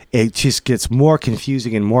 and it just gets more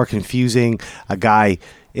confusing and more confusing. A guy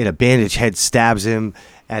in a bandaged head stabs him,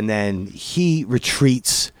 and then he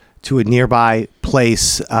retreats to a nearby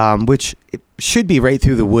place, which it should be right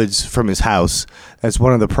through the woods from his house. That's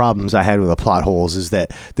one of the problems I had with the plot holes, is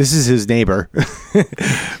that this is his neighbor.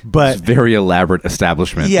 But it's a very elaborate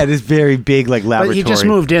establishment. Yeah, this very big like laboratory. But he just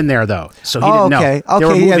moved in there though, so he didn't know.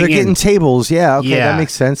 Okay, they're getting tables. Yeah, okay, that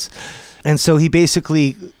makes sense. And so he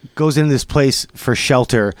basically goes into this place for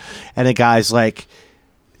shelter, and a guy's like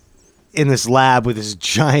in this lab with this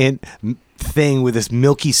giant thing with this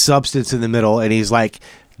milky substance in the middle, and he's like,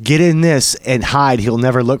 get in this and hide. He'll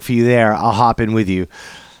never look for you there. I'll hop in with you.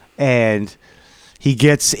 And he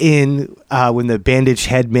gets in when the bandaged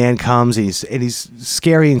head man comes, and he's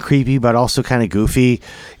scary and creepy, but also kind of goofy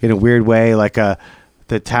in a weird way, like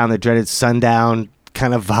the Town That Dreaded Sundown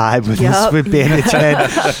kind of vibe with this with bandaged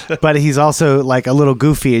head. But he's also like a little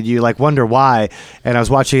goofy, and you like wonder why. And I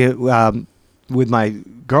was watching it with my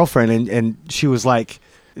girlfriend, and she was like,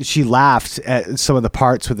 she laughed at some of the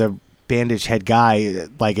parts with the bandaged head guy,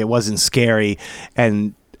 like it wasn't scary.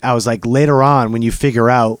 And I was like, later on, when you figure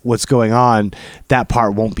out what's going on, that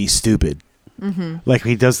part won't be stupid. Mm-hmm. Like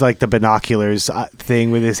he does like the binoculars thing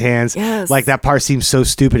with his hands. Yes. Like that part seems so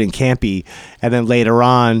stupid and campy. And then later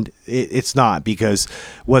on, it's not, because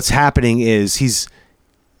what's happening is he's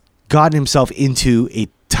gotten himself into a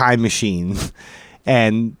time machine.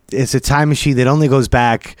 And it's a time machine that only goes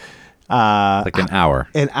back like an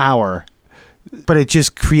hour. But it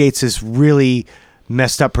just creates this really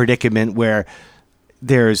messed up predicament where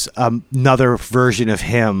there's another version of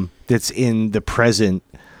him that's in the present,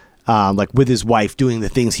 like with his wife doing the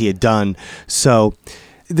things he had done. So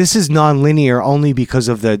this is non-linear only because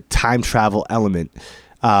of the time travel element.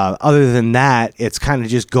 Other than that, it's kind of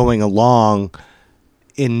just going along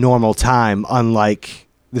in normal time, unlike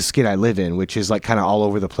The Skin I Live In, which is like kind of all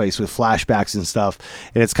over the place with flashbacks and stuff.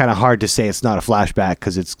 And it's kind of hard to say it's not a flashback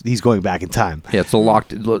because he's going back in time. Yeah, it's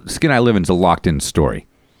a Skin I Live In is a locked-in story.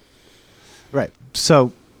 Right.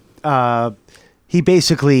 So he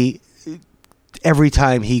basically, every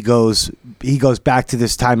time he goes back to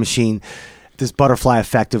this time machine, this butterfly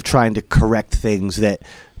effect of trying to correct things that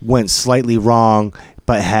went slightly wrong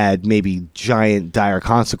but had maybe giant dire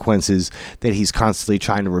consequences, that he's constantly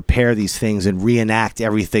trying to repair these things and reenact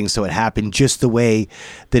everything so it happened just the way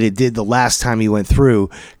that it did the last time he went through,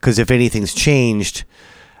 because if anything's changed,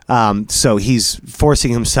 so he's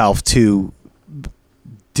forcing himself to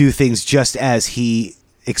do things just as he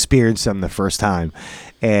experienced them the first time.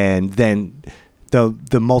 And then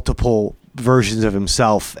the multiple versions of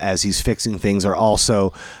himself as he's fixing things are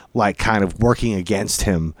also like kind of working against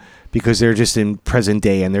him, because they're just in present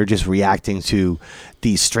day and they're just reacting to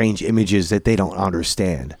these strange images that they don't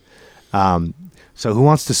understand. So who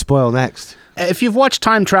wants to spoil next? If you've watched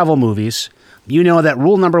time travel movies, you know that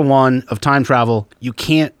rule number 1 of time travel, you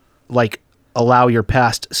can't like allow your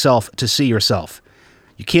past self to see yourself.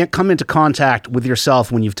 You can't come into contact with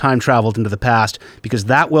yourself when you've time traveled into the past, because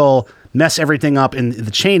that will mess everything up, and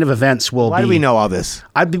the chain of events will Why do we know all this?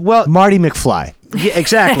 Marty McFly. Yeah,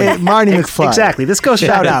 exactly. Marty McFly. Exactly. This goes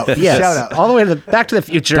Shout out. Yes, Shout out. all the way to Back to the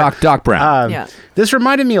Future. Doc Brown. Yeah. This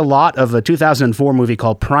reminded me a lot of a 2004 movie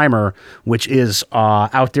called Primer, which is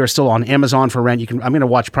out there still on Amazon for rent. I'm going to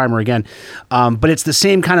watch Primer again, but it's the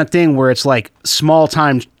same kind of thing where it's like small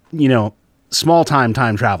time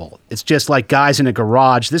time travel. It's just like guys in a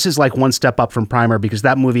garage. This is like one step up from Primer, because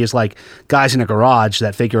that movie is like guys in a garage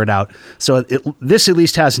that figure it out. So this at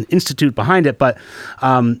least has an institute behind it. But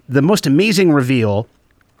the most amazing reveal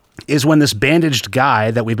is when this bandaged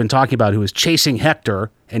guy that we've been talking about, who is chasing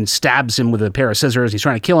Hector and stabs him with a pair of scissors, he's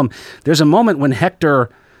trying to kill him. There's a moment when Hector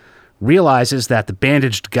realizes that the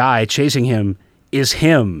bandaged guy chasing him is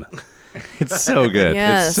him. It's so good.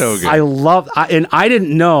 Yes. It's so good. And I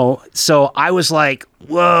didn't know, so I was like,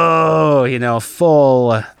 whoa,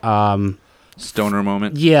 full Stoner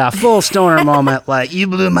moment. Yeah, full stoner moment. Like, you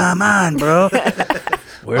blew my mind, bro.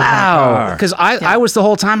 Wow. Because I was the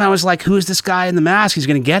whole time, I was like, who's this guy in the mask? He's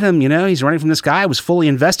going to get him, he's running from this guy. I was fully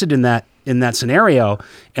invested in that scenario.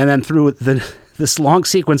 And then through this long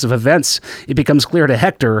sequence of events, it becomes clear to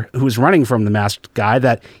Hector, who's running from the masked guy,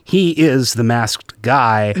 that he is the masked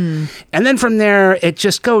guy. And then from there, it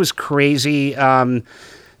just goes crazy.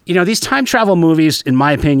 These time travel movies, in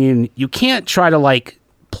my opinion, you can't try to like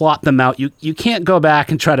plot them out. You can't go back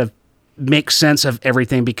and try to make sense of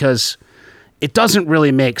everything, because it doesn't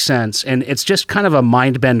really make sense. And it's just kind of a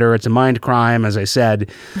mind bender. It's a mind crime, as I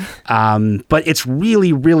said. But it's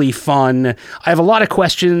really, really fun. I have a lot of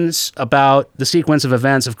questions about the sequence of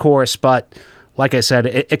events, of course, but like I said,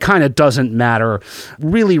 it kind of doesn't matter.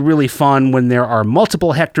 Really, really fun when there are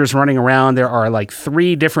multiple Hectors running around. There are like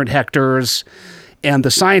 3 different Hectors, and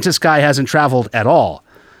the scientist guy hasn't traveled at all.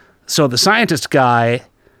 So the scientist guy,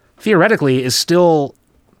 theoretically, is still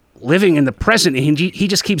living in the present. He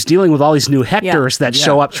just keeps dealing with all these new Hectors that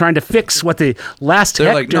show up, trying to fix what the last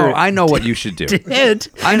They're Hector like, no, I know what you should do. did.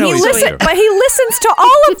 I know But what he listens to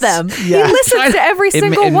all of them. Yeah. He listens to every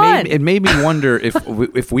single one. It made me wonder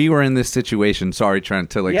if we were in this situation. Sorry, trying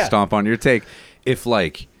to stomp on your take. If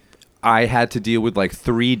like I had to deal with like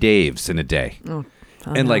 3 Daves in a day.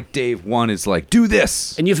 And like Dave 1 is like, do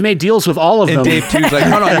this. And you've made deals with all of them. And Dave 2 is like,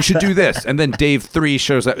 no, you should do this. And then Dave 3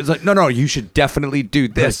 shows up. It's like, no, you should definitely do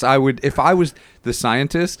this. I would, if I was the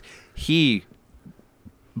scientist, he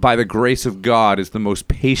by the grace of God, is the most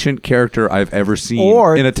patient character I've ever seen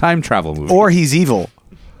in a time travel movie. Or he's evil.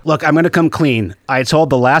 Look, I'm going to come clean. I told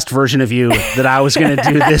the last version of you that I was going to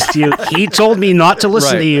do this to you. He told me not to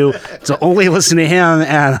listen to you, to only listen to him.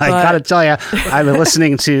 And I got to tell you, I've been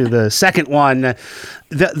listening to the second one.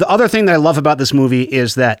 The other thing that I love about this movie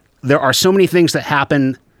is that there are so many things that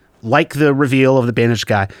happen, like the reveal of the bandaged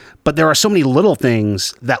guy, but there are so many little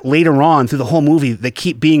things that later on through the whole movie that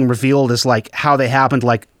keep being revealed as like how they happened,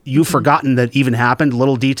 like you've forgotten that even happened,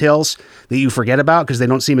 little details that you forget about because they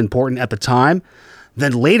don't seem important at the time.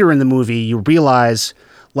 Then later in the movie, you realize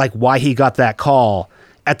like why he got that call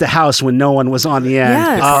at the house when no one was on the end.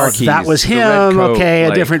 Yes. The car Oh, keys, that was the red him. coat, Okay,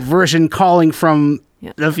 like- a different version calling from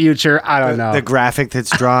the future. I don't know. The graphic that's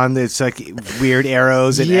drawn, it's like weird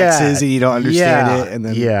arrows and X's, and you don't understand it. And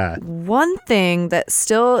then One thing that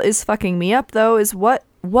still is fucking me up though is what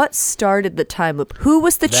started the time loop? Who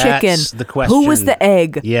was the chicken? That's the question. Who was the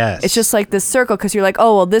egg? Yes. It's just like this circle because you're like,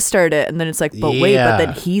 oh well, this started it, and then it's like, but wait, but then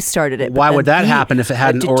Yeah. he started it. but Why then would that he- happen if it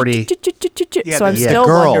hadn't already- So I'm the still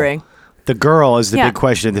girl. wondering. The girl is the Yeah. big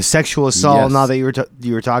question. The sexual assault, Yes. and all that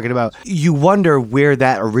you were talking about. You wonder where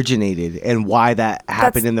that originated and why that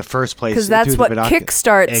happened in the first place. Because that's through what the binoculars.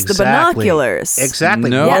 kickstarts the binoculars.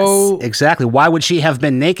 Exactly. No. Yes. Exactly. Why would she have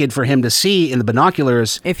been naked for him to see in the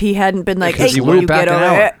binoculars? If he hadn't been like, Because hey, he you went back get an over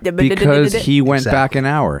hour. it. Because he went Exactly. back an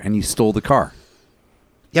hour and he stole the car.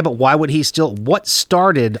 Yeah, but why would he still? What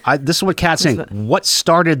started? This is what Kat's saying. What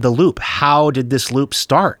started the loop? How did this loop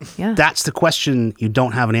start? Yeah. That's the question you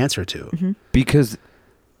don't have an answer to. Because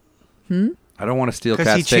I don't want to steal 'Cause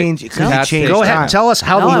Cat's he take. changed- 'cause he Cat's changed take. Go ahead. time. Tell us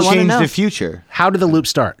how No, I the wanna Changed know. the future. how did the loop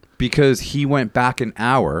start? Because he went back an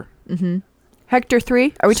hour. Hector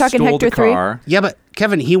 3? Are we talking stole Hector the 3? car. Yeah, but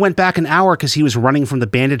Kevin, he went back an hour because he was running from the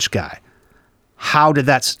bandaged guy. How did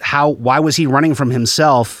that? Why was he running from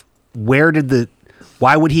himself? Where did the?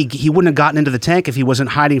 Why would he wouldn't have gotten into the tank if he wasn't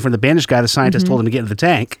hiding from the bandaged guy? The scientist told him to get into the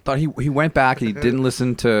tank. Thought he went back and he didn't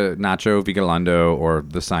listen to Nacho Vigalondo or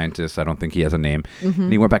the scientist. I don't think he has a name.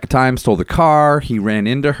 And he went back in time, stole the car. He ran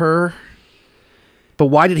into her. But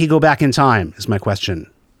why did he go back in time? Is my question.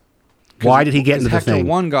 Why did he get into the Hector thing?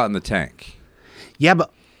 1 got in the tank. Yeah,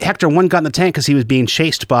 but Hector 1 got in the tank because he was being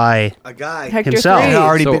chased by. A guy. Hector Himself. 3. Had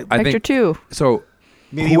already So been- I Hector think 2. so.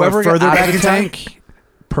 Maybe he went Whoever got further out back of the in time? tank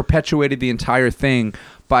perpetuated the entire thing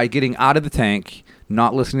by getting out of the tank,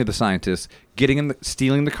 not listening to the scientist,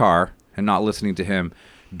 stealing the car and not listening to him,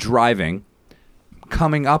 driving,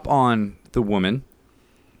 coming up on the woman.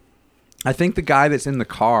 I think the guy that's in the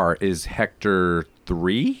car is Hector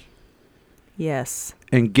 3 Yes.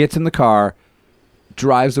 and gets in the car,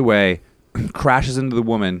 drives away, crashes into the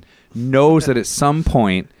woman, knows that at some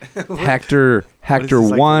point Hector this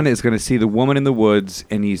like 1 is going to see the woman in the woods,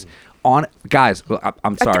 and he's on. Guys,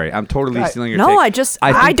 I'm sorry, I'm totally stealing your No, take.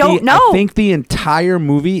 I think don't know. I think the entire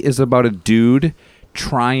movie is about a dude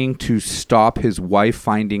trying to stop his wife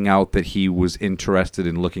finding out that he was interested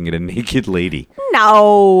in looking at a naked lady.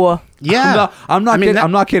 No. Yeah, I'm not I mean, kidding. that-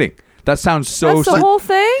 I'm not kidding. That sounds so. That's the whole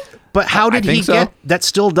thing? But how I did he think so. get? That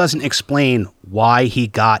still doesn't explain why he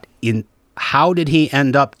got in. How did he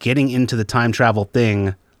end up getting into the time travel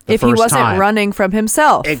thing? The If he first wasn't time? running from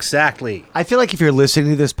himself. Exactly. I feel like if you're listening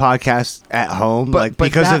to this podcast at home,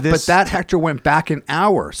 because that, of this, But that Hector went back an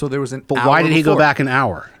hour, so there was an. But hour why did he go before. back an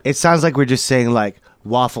hour? it sounds like we're just saying like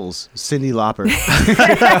waffles, Cyndi Lauper,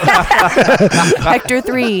 Hector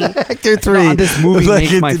 3. Hector 3. God, this movie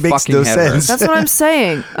makes my fucking no head hurt. sense. That's what I'm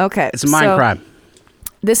saying. Okay. It's a mind so crime.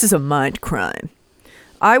 This is a mind crime.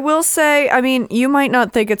 I will say, I mean, you might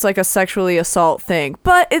not think it's like a sexually assault thing,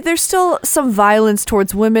 but there's still some violence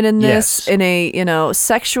towards women in this Yes. in a,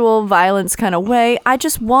 sexual violence kind of way.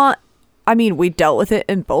 We dealt with it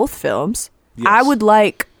in both films. I would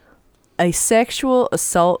like a sexual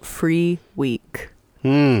assault free week.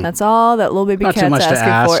 That's all that little baby Not too cat's much to asking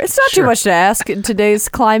ask. for. It's not Sure. too much to ask in today's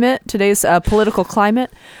climate, today's political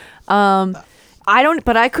climate.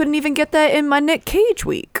 But I couldn't even get that in my Nick Cage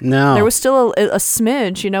week. No. There was still a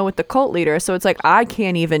smidge, with the cult leader. So it's like, I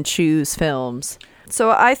can't even choose films.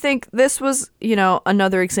 So I think this was,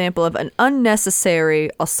 another example of an unnecessary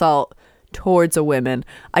assault towards a woman.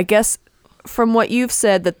 I guess from what you've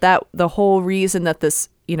said, that the whole reason that this,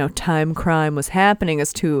 time crime was happening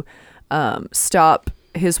is to stop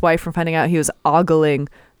his wife from finding out he was ogling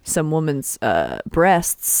some woman's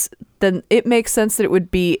breasts, then it makes sense that it would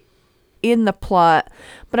be in the plot.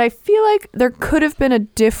 But I feel like there could have been a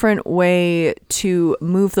different way to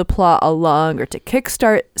move the plot along or to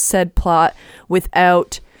kickstart said plot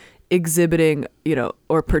without exhibiting,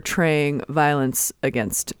 or portraying violence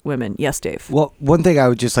against women. Yes, Dave. Well, one thing I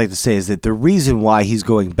would just like to say is that the reason why he's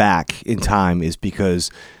going back in time is because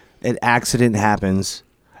an accident happens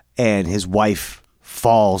and his wife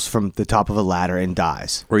falls from the top of a ladder and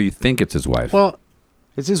dies. Or you think it's his wife. Well,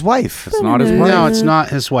 it's his wife. It's not his wife. no, it's not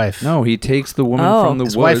his wife. No, he takes the woman Oh. from the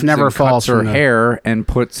His woods wife never and falls cuts her from the- hair and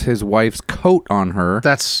puts his wife's coat on her.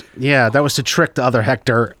 That was to trick the other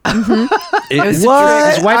Hector. It-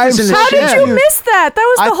 What? His wife is in the How shed. did you miss that?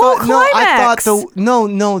 That was the whole climax.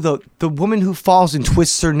 The woman who falls and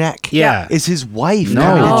twists her neck. Yeah. is his wife. No,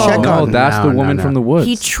 coming to check no, on her. that's the No, woman no. from the woods.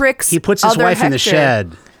 He tricks. He puts his other wife in the Hector.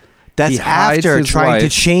 shed. That's He hides after his trying to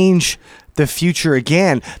wife. change the future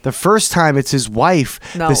again. The first time it's his wife.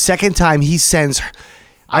 No. The second time he sends her.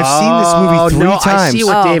 I've seen this movie 3 no, times. I see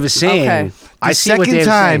what Oh, Dave is saying. okay. I The see what second Dave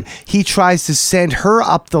time is saying. he tries to send her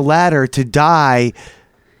up the ladder to die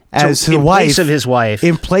as So the in wife. place of his wife.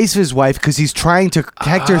 In place of his wife, because he's trying to.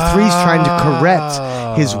 Hector 3's trying to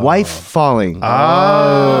correct his wife falling.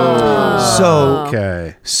 So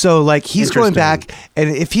Okay. So, like, he's going Interesting. back, and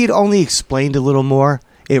if he had only explained a little more,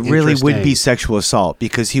 it really would be Interesting. sexual assault,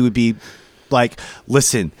 because he would be like,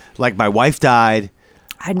 listen, like, my wife died.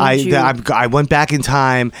 I need you. I went back in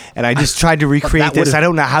time, and I just tried to recreate that would've- this. I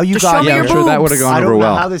don't know how you Just show got me yeah, your I'm sure that boobs. would have gone I don't over know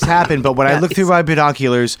well. how this happened, but when I looked through my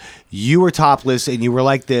binoculars, you were topless, and you were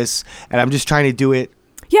like this, and I'm just trying to do it.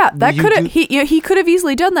 Yeah, that You could have do- he could have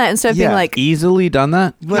easily done that instead of being Yeah. like, Easily done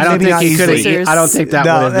that? Well, I don't maybe think not he could easily. have. I don't think that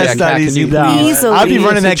No, would have that's been. not Kat, can easy. you No. please Easily. I'll be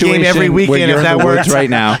running that game every Situation where weekend you're if in that the woods works. right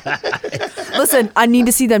now. listen, I need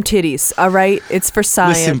to see them titties. All right, it's for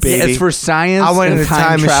science. Listen, baby. It's for science I went in and a time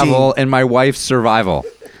time travel machine. and my wife's survival.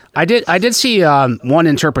 I did see one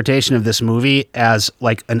interpretation of this movie as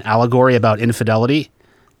like an allegory about infidelity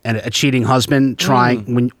and a cheating husband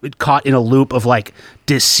trying when caught in a loop of like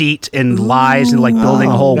deceit and lies and like building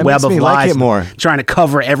a whole that web makes of me like lies, it and more. trying to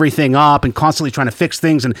cover everything up and constantly trying to fix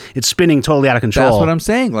things, and it's spinning totally out of control. That's what I'm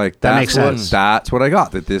saying. Like That that's makes what, sense. That's what I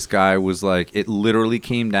got. That this guy was like. It literally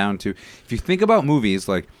came down to. If you think about movies,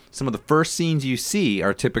 like some of the first scenes you see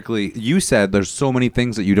are typically. You said there's so many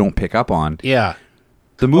things that you don't pick up on. Yeah,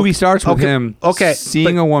 The movie starts with okay, him. okay,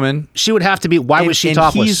 seeing but- a woman. she would have to be. Why was she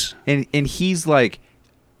topless? And he's like,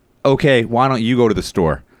 okay, why don't you go to the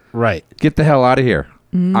store? Right. Get the hell out of here.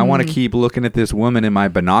 I want to keep looking at this woman in my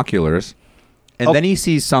binoculars. And Oh. then he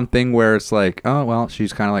sees something where it's like, oh, well,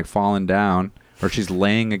 she's kind of like falling down or she's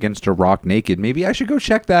laying against a rock naked. Maybe I should go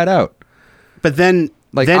check that out. But then,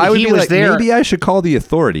 Like, then I would he be was like, there. maybe I should call the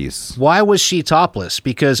authorities. Why was she topless?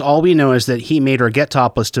 Because all we know is that he made her get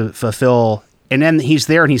topless to fulfill, and then he's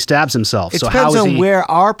there and he stabs himself. It so depends how is on he? where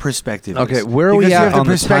our perspective is. Okay, where are Because we you at have the on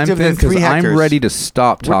the time perspective thing? of the 3 Because I'm hectares. ready to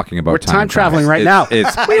stop talking about we're time traveling right It's- now.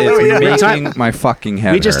 It's, wait, it's wait. making my fucking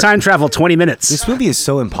head We just hurt. time traveled 20 minutes. This movie is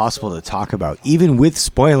so impossible to talk about, even with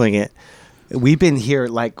spoiling it. We've been here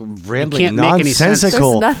like rambling can't make any sense.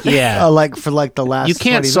 nonsensical, There's nothing. Yeah. like for like the last. You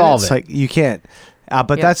can't 20 solve minutes. it. Like you can't.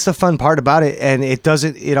 But Yeah. that's the fun part about it, and it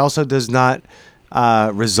doesn't. It also does not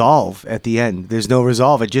resolve at the end. There's no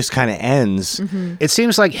resolve. It just kind of ends. It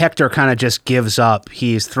seems like Hector kind of just gives up.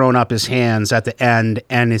 He's thrown up his hands at the end,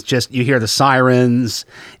 and it's just you hear the sirens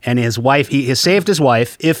and his wife. He has saved his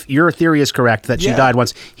wife. If your theory is correct that she Yeah. died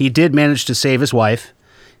once, he did manage to save his wife.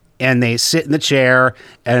 And they sit in the chair,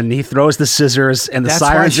 and he throws the scissors, and the That's why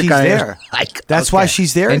sirens she's are kind there. of like. That's why okay.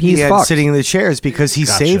 she's there And at he's the end, fucked. sitting in the chairs, because he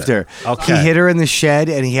Gotcha. saved her. Okay. He hit her in the shed,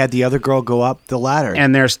 and he had the other girl go up the ladder.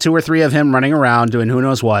 And there's 2 or 3 of him running around doing who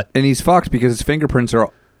knows what. And he's fucked because his fingerprints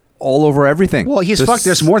are all over everything. Well, he's fucked.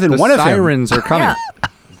 There's more than the one of him. sirens are coming.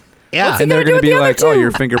 Yeah, he And they're gonna going to do be with the like, other oh, two?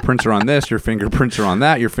 your fingerprints are on this, your fingerprints are on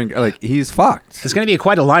that, your finger. Like, he's fucked. it's going to be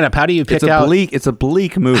quite a lineup. How do you pick It's out? it's a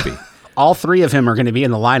bleak movie. All 3 of him are going to be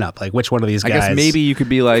in the lineup. Like, which one of these I guys? guess maybe you could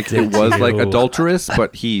be like, it was like Ew. adulterous,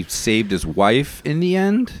 but he saved his wife in the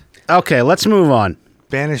end. Okay, let's move on.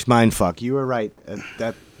 Banished Mindfuck. You were right.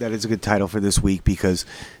 That is a good title for this week, because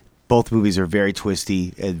both movies are very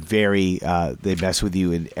twisty and very they mess with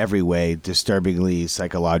you in every way, disturbingly,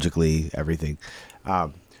 psychologically, everything.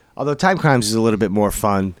 Although Time Crimes is a little bit more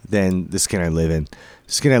fun than The Skin I Live In.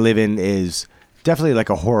 Skin I Live In is definitely like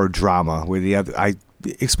a horror drama, where I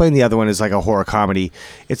explain the other one as like a horror comedy.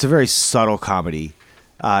 It's a very subtle comedy.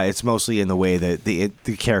 It's mostly in the way that the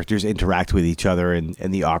characters interact with each other and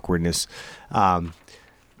the awkwardness.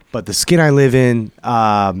 But The Skin I Live In,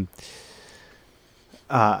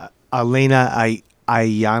 Elena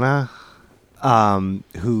Ayana,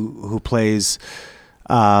 who plays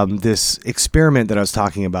this experiment that I was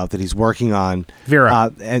talking about that he's working on.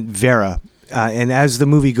 Vera. And Vera. And as the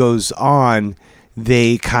movie goes on,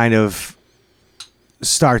 they kind of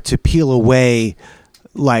start to peel away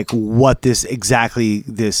like what this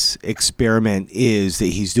experiment is that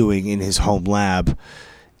he's doing in his home lab.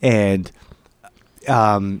 And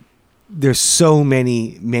there's so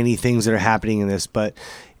many things that are happening in this, but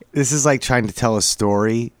this is like trying to tell a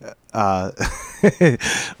story.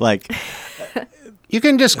 Like You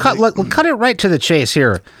can just cut it right to the chase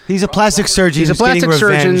here. he's a plastic surgeon. He's a plastic getting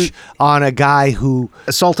revenge surgeon. on a guy who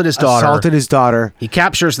Assaulted his daughter. He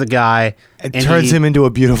captures the guy and turns him into a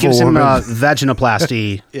beautiful gives woman. him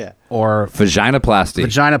vaginoplasty. Yeah. Or Vaginoplasty.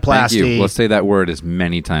 Vaginoplasty. Thank you. Let's say that word as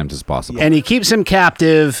many times as possible. and he keeps him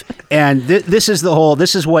captive. And this is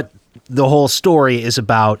what the whole story is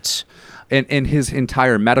about. And his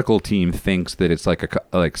entire medical team thinks that it's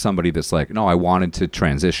like somebody that's like, no, I wanted to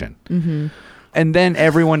transition. Mm-hmm. And then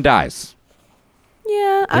everyone dies.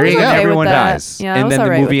 Yeah, I There was you go. okay Everyone with that. dies. Yeah, I and was then all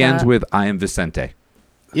the right movie with ends that. with I am Vicente,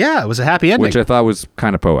 Yeah, it was a happy ending. which I thought was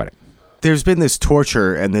kind of poetic. There's been this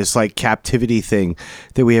torture and this like captivity thing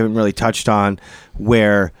that we haven't really touched on,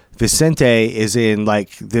 where Vicente is in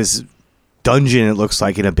like this dungeon, it looks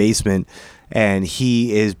like, in a basement, and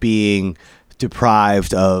he is being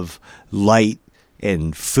deprived of light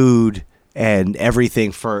and food and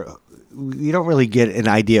everything for, you don't really get an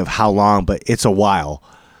idea of how long, but it's a while,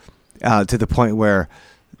 to the point where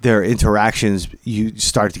their interactions, you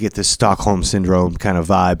start to get this Stockholm syndrome kind of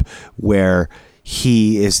vibe, where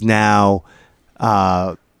he is now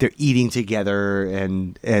they're eating together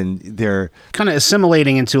and they're Kind of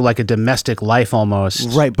assimilating into like a domestic life almost.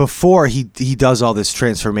 right before he does all this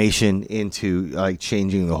transformation into like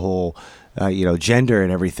changing the whole gender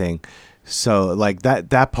and everything. So like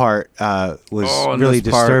that part was and really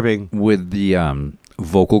this part disturbing. with the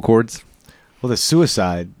vocal cords. Well, the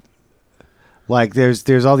suicide, like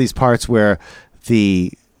there's all these parts where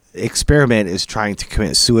the experiment is trying to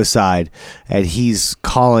commit suicide, and he's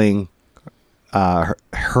calling her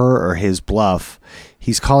or his bluff.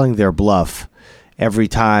 He's calling their bluff every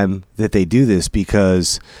time that they do this,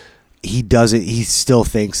 because he still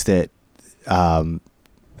thinks that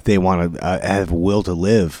they want to have a will to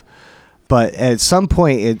live. But at some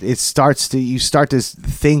point, you start to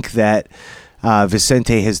think that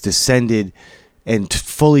Vicente has descended and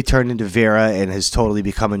fully turned into Vera and has totally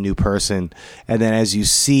become a new person. And then as you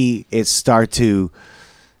see it start to,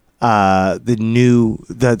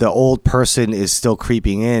 the old person is still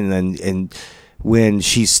creeping in, and when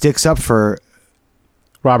she sticks up for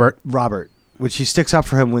Robert. when she sticks up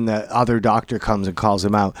for him, when the other doctor comes and calls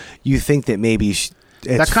him out, you think that maybe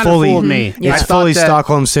That kind of fooled me. Yeah. It's I thought fully that-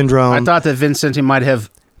 Stockholm syndrome. I thought that Vincente might have.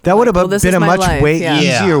 that would have Well, this been is a my much life, way yeah.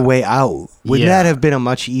 easier way out. Wouldn't Yeah. that have been a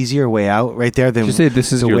much easier way out right there than Did you say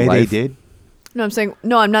this is the your way life? they did?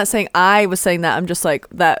 No, I'm not saying I was saying that. I'm just like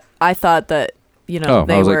that. I thought that, Oh, I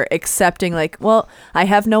they was were like- accepting, like, well, I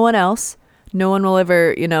have no one else. No one will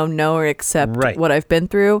ever, know or accept Right. what I've been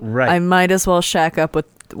through. Right. I might as well shack up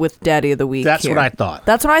with Daddy of the Week. That's here. what I thought.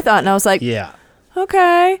 That's what I thought. And I was like, Yeah.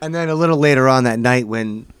 okay. And then a little later on that night,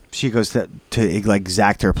 when she goes to like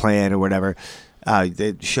exact her plan or whatever,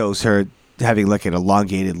 it shows her having like an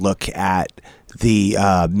elongated look at the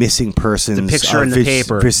missing persons. The picture of in the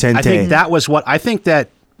paper. Vicente. I think that was what I think that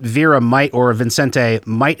Vera might, or Vincente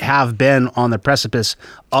might have been on the precipice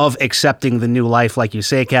of accepting the new life, like you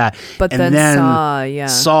say, Kat. But and then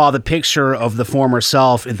saw the picture of the former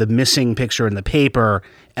self, the missing picture in the paper,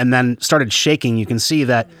 and then started shaking. You can see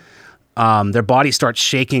that their body starts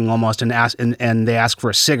shaking almost, and they ask for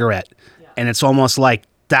a cigarette, and it's almost like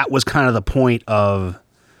that was kind of the point of.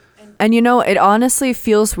 And it honestly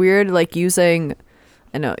feels weird, like using,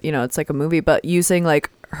 I know, it's like a movie, but using like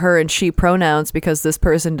her and she pronouns, because this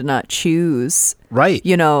person did not choose, Right.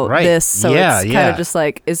 Right. this. So Yeah, it's kind yeah. of just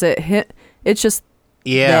like, is it him? It's just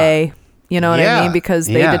Yeah. they, you know what I Yeah, mean? Because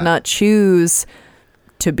they yeah. did not choose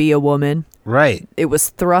to be a woman. Right. It was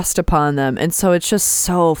thrust upon them. And so it's just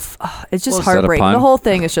so, it's just Well, is that a heartbreaking. pun? The whole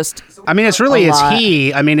thing is just, I mean, it's really, A it's lot.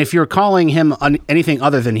 he. I mean, if you're calling him anything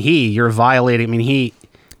other than he, you're violating. I mean, he.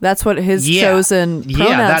 that's what his Yeah. chosen pronouns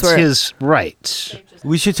Yeah, that's were. his right.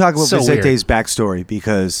 We should talk about So Vicente's backstory,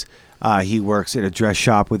 because he works at a dress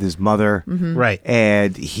shop with his mother, Right.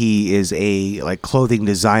 and he is a like clothing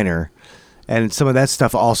designer, and some of that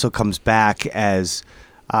stuff also comes back as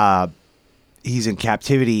he's in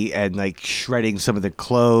captivity and like shredding some of the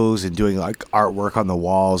clothes and doing like artwork on the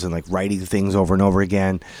walls and like writing things over and over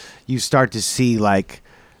again. You start to see like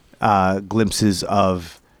glimpses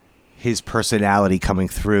of his personality coming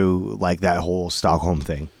through, like that whole Stockholm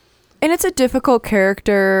thing. And it's a difficult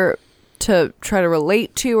character to try to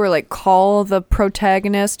relate to or like call the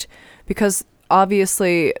protagonist, because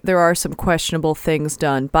obviously there are some questionable things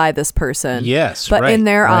done by this person. Yes, But right, in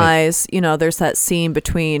their right. eyes, there's that scene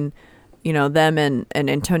between them and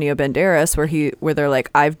Antonio Banderas, where they're like,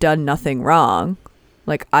 I've done nothing wrong.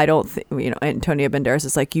 Like, I don't think, Antonio Banderas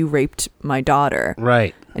is like, you raped my daughter.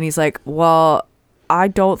 Right. And he's like, well, I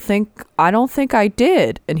don't think I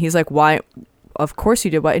did. And he's like, why? Of course you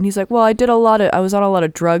did. What? And he's like, well, I was on a lot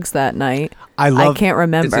of drugs that night. I can't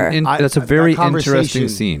remember. That's a very that interesting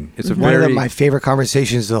scene. It's a one very of my favorite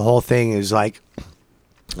conversations. The whole thing is like,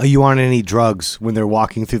 are you on any drugs? When they're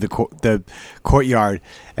walking through the courtyard,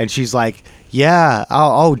 and she's like, yeah,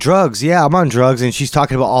 oh, drugs. Yeah, I'm on drugs. And she's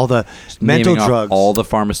talking about all the mental naming off drugs. all the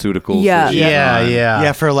pharmaceuticals. Yeah. that she's on.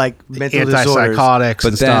 Yeah, for like mental disorders. Antipsychotics But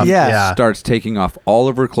and then stuff. starts taking off all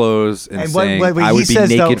of her clothes and And saying, what I he would be says,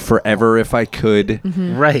 naked though- forever if I could.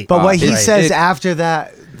 Right. But what he Right. says after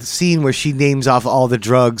that scene where she names off all the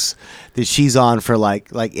drugs that she's on for like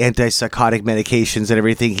antipsychotic medications and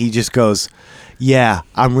everything, he just goes, yeah,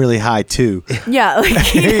 I'm really high too. Yeah, like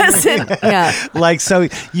he doesn't. Yeah, Like, so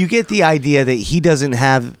you get the idea that he doesn't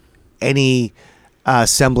have any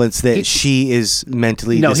semblance that she is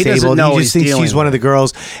mentally No, he disabled. doesn't know He he's just thinks dealing she's one of the with.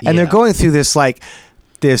 girls, and they're Yeah. going through this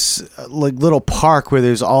little park where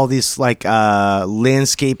there's all this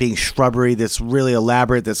landscaping shrubbery that's really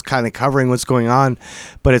elaborate, that's kind of covering what's going on,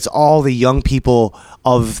 but it's all the young people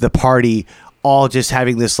of the party all just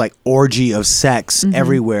having this like orgy of sex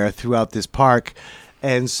everywhere throughout this park.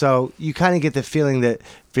 And so you kind of get the feeling that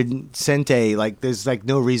Vincente, like, there's like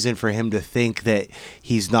no reason for him to think that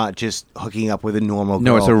he's not just hooking up with a normal girl.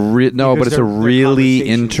 No, it's Because a they're really conversations.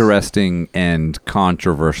 interesting and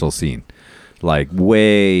controversial scene. Like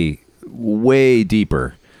way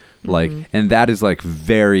deeper. Like, and that is like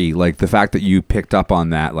very, like, the fact that you picked up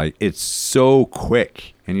on that, like, it's so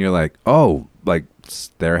quick, and you're like, oh, like,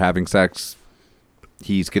 they're having sex,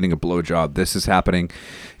 he's getting a blowjob, this is happening.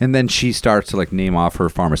 And then she starts to like name off her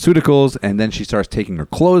pharmaceuticals, and then she starts taking her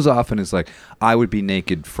clothes off and is like, I would be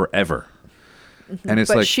naked forever. And it's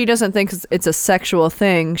but like, she doesn't think it's a sexual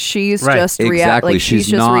thing. She's Right. just exactly, she's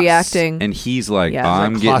just not, reacting. and he's like, Yeah.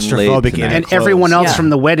 I'm Like getting laid claustrophobic tonight. And clothes. everyone else Yeah. from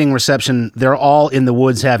the wedding reception, they're all in the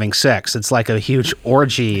woods having sex. It's like a huge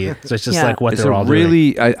orgy. It's just Yeah. like what It's they're a all doing.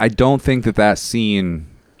 really, I don't think that scene,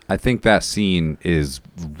 I think that scene is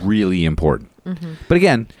really important. But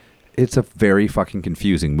again, it's a very fucking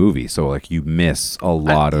confusing movie. So like you miss a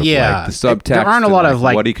lot of yeah. like the subtext. There aren't a and, lot of,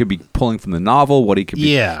 like- what he could be pulling from the novel, what he could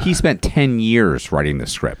be. Yeah. He spent 10 years writing the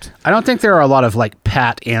script. I don't think there are a lot of like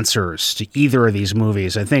pat answers to either of these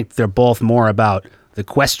movies. I think they're both more about the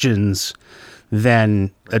questions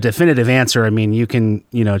than a definitive answer. I mean, you can,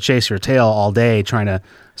 chase your tail all day trying to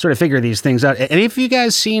sort of figure these things out. Any of you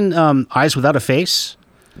guys seen Eyes Without a Face?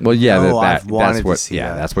 Well, yeah, Oh, I've wanted that's to what. see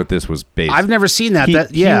Yeah, that. that's what this was based. I've never seen that.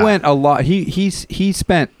 He went a lot. He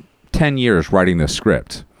spent 10 years writing the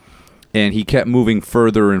script, and he kept moving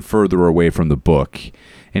further and further away from the book.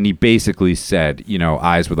 And he basically said,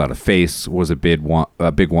 Eyes Without a Face was a big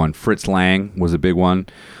one. Fritz Lang was a big one.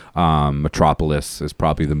 Metropolis is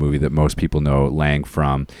probably the movie that most people know Lang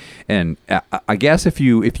from. And I guess if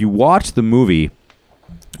you watch the movie,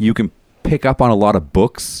 you can pick up on a lot of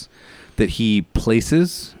books that he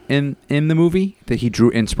places in the movie that he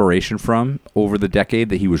drew inspiration from over the decade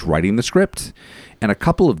that he was writing the script, and a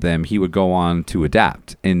couple of them he would go on to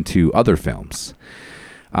adapt into other films.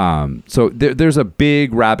 So there's a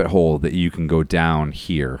big rabbit hole that you can go down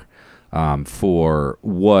here for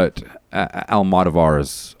what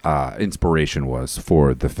Almodovar's inspiration was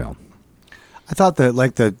for the film. I thought that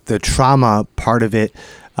like the trauma part of it,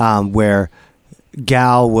 where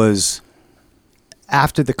Gal was,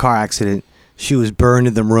 after the car accident, she was burned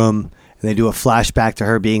in the room, and they do a flashback to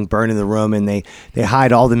her being burned in the room, and they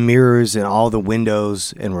hide all the mirrors and all the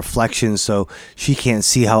windows and reflections so she can't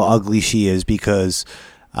see how ugly she is, because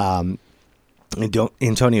Antonio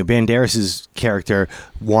Banderas' character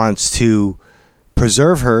wants to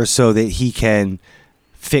preserve her so that he can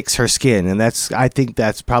fix her skin. And I think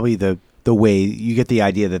that's probably the way you get the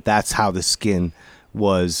idea that that's how the skin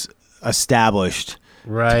was established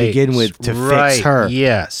to begin with, to fix her.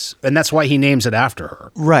 Yes. And that's why he names it after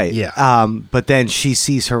her. Right. Yeah. But then she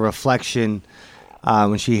sees her reflection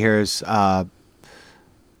when she hears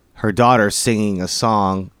her daughter singing a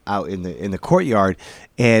song out in the courtyard,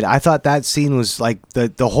 and I thought that scene was like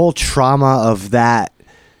the whole trauma of that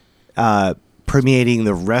permeating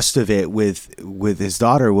the rest of it with his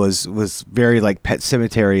daughter was very like Pet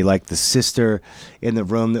Sematary, like the sister in the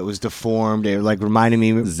room that was deformed. It like reminded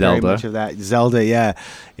me very Zelda. much of that. Zelda, yeah.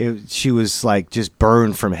 She was like just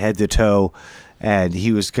burned from head to toe, and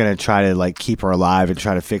he was gonna try to like keep her alive and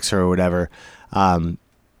try to fix her or whatever.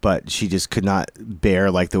 But she just could not bear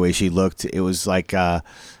like the way she looked. It was like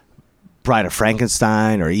Bride of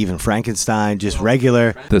Frankenstein or even Frankenstein, just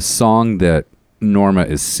regular. The song that Norma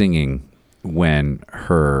is singing when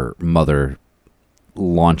her mother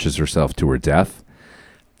launches herself to her death,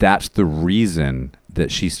 that's the reason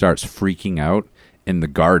that she starts freaking out in the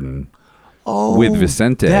garden with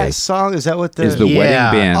Vicente. That song, is that what the... is the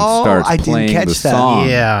wedding band starts I didn't playing catch the that. song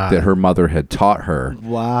Yeah. that her mother had taught her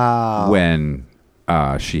Wow. when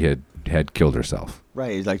she had killed herself.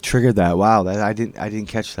 Right, it like triggered that. Wow, that I didn't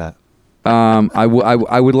catch that. I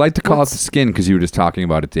would like to call it the skin because you were just talking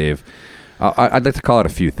about it, Dave. I'd like to call it a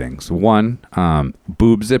few things. One,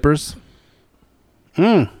 boob zippers.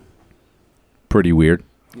 Pretty weird.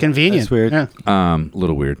 Convenient. That's weird. Yeah.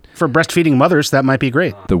 Little weird. For breastfeeding mothers, that might be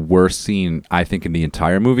great. The worst scene I think in the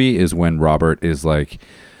entire movie is when Robert is like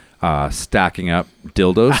stacking up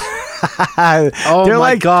dildos. Oh They're my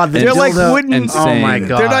like, God, the they're like dildo- wooden. and Oh my saying-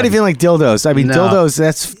 God. They're not even like dildos. I mean, No. dildos.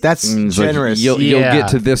 That's It's like, generous. you'll Yeah. get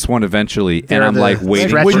to this one eventually, They're and I'm the like waiting,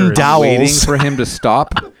 stretchers. Wooden dowels. waiting for him to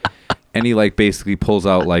stop, and he like basically pulls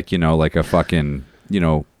out like like a fucking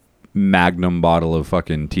Magnum bottle of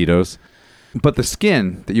fucking Tito's. But the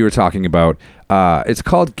skin that you were talking about, it's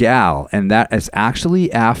called Gal, and that is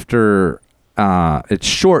actually after it's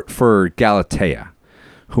short for Galatea,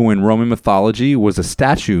 who in Roman mythology was a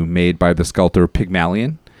statue made by the sculptor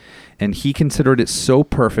Pygmalion. And he considered it so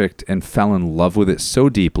perfect and fell in love with it so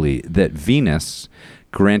deeply that Venus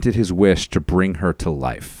granted his wish to bring her to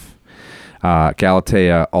life.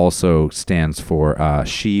 Galatea also stands for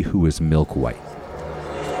she who is milk white.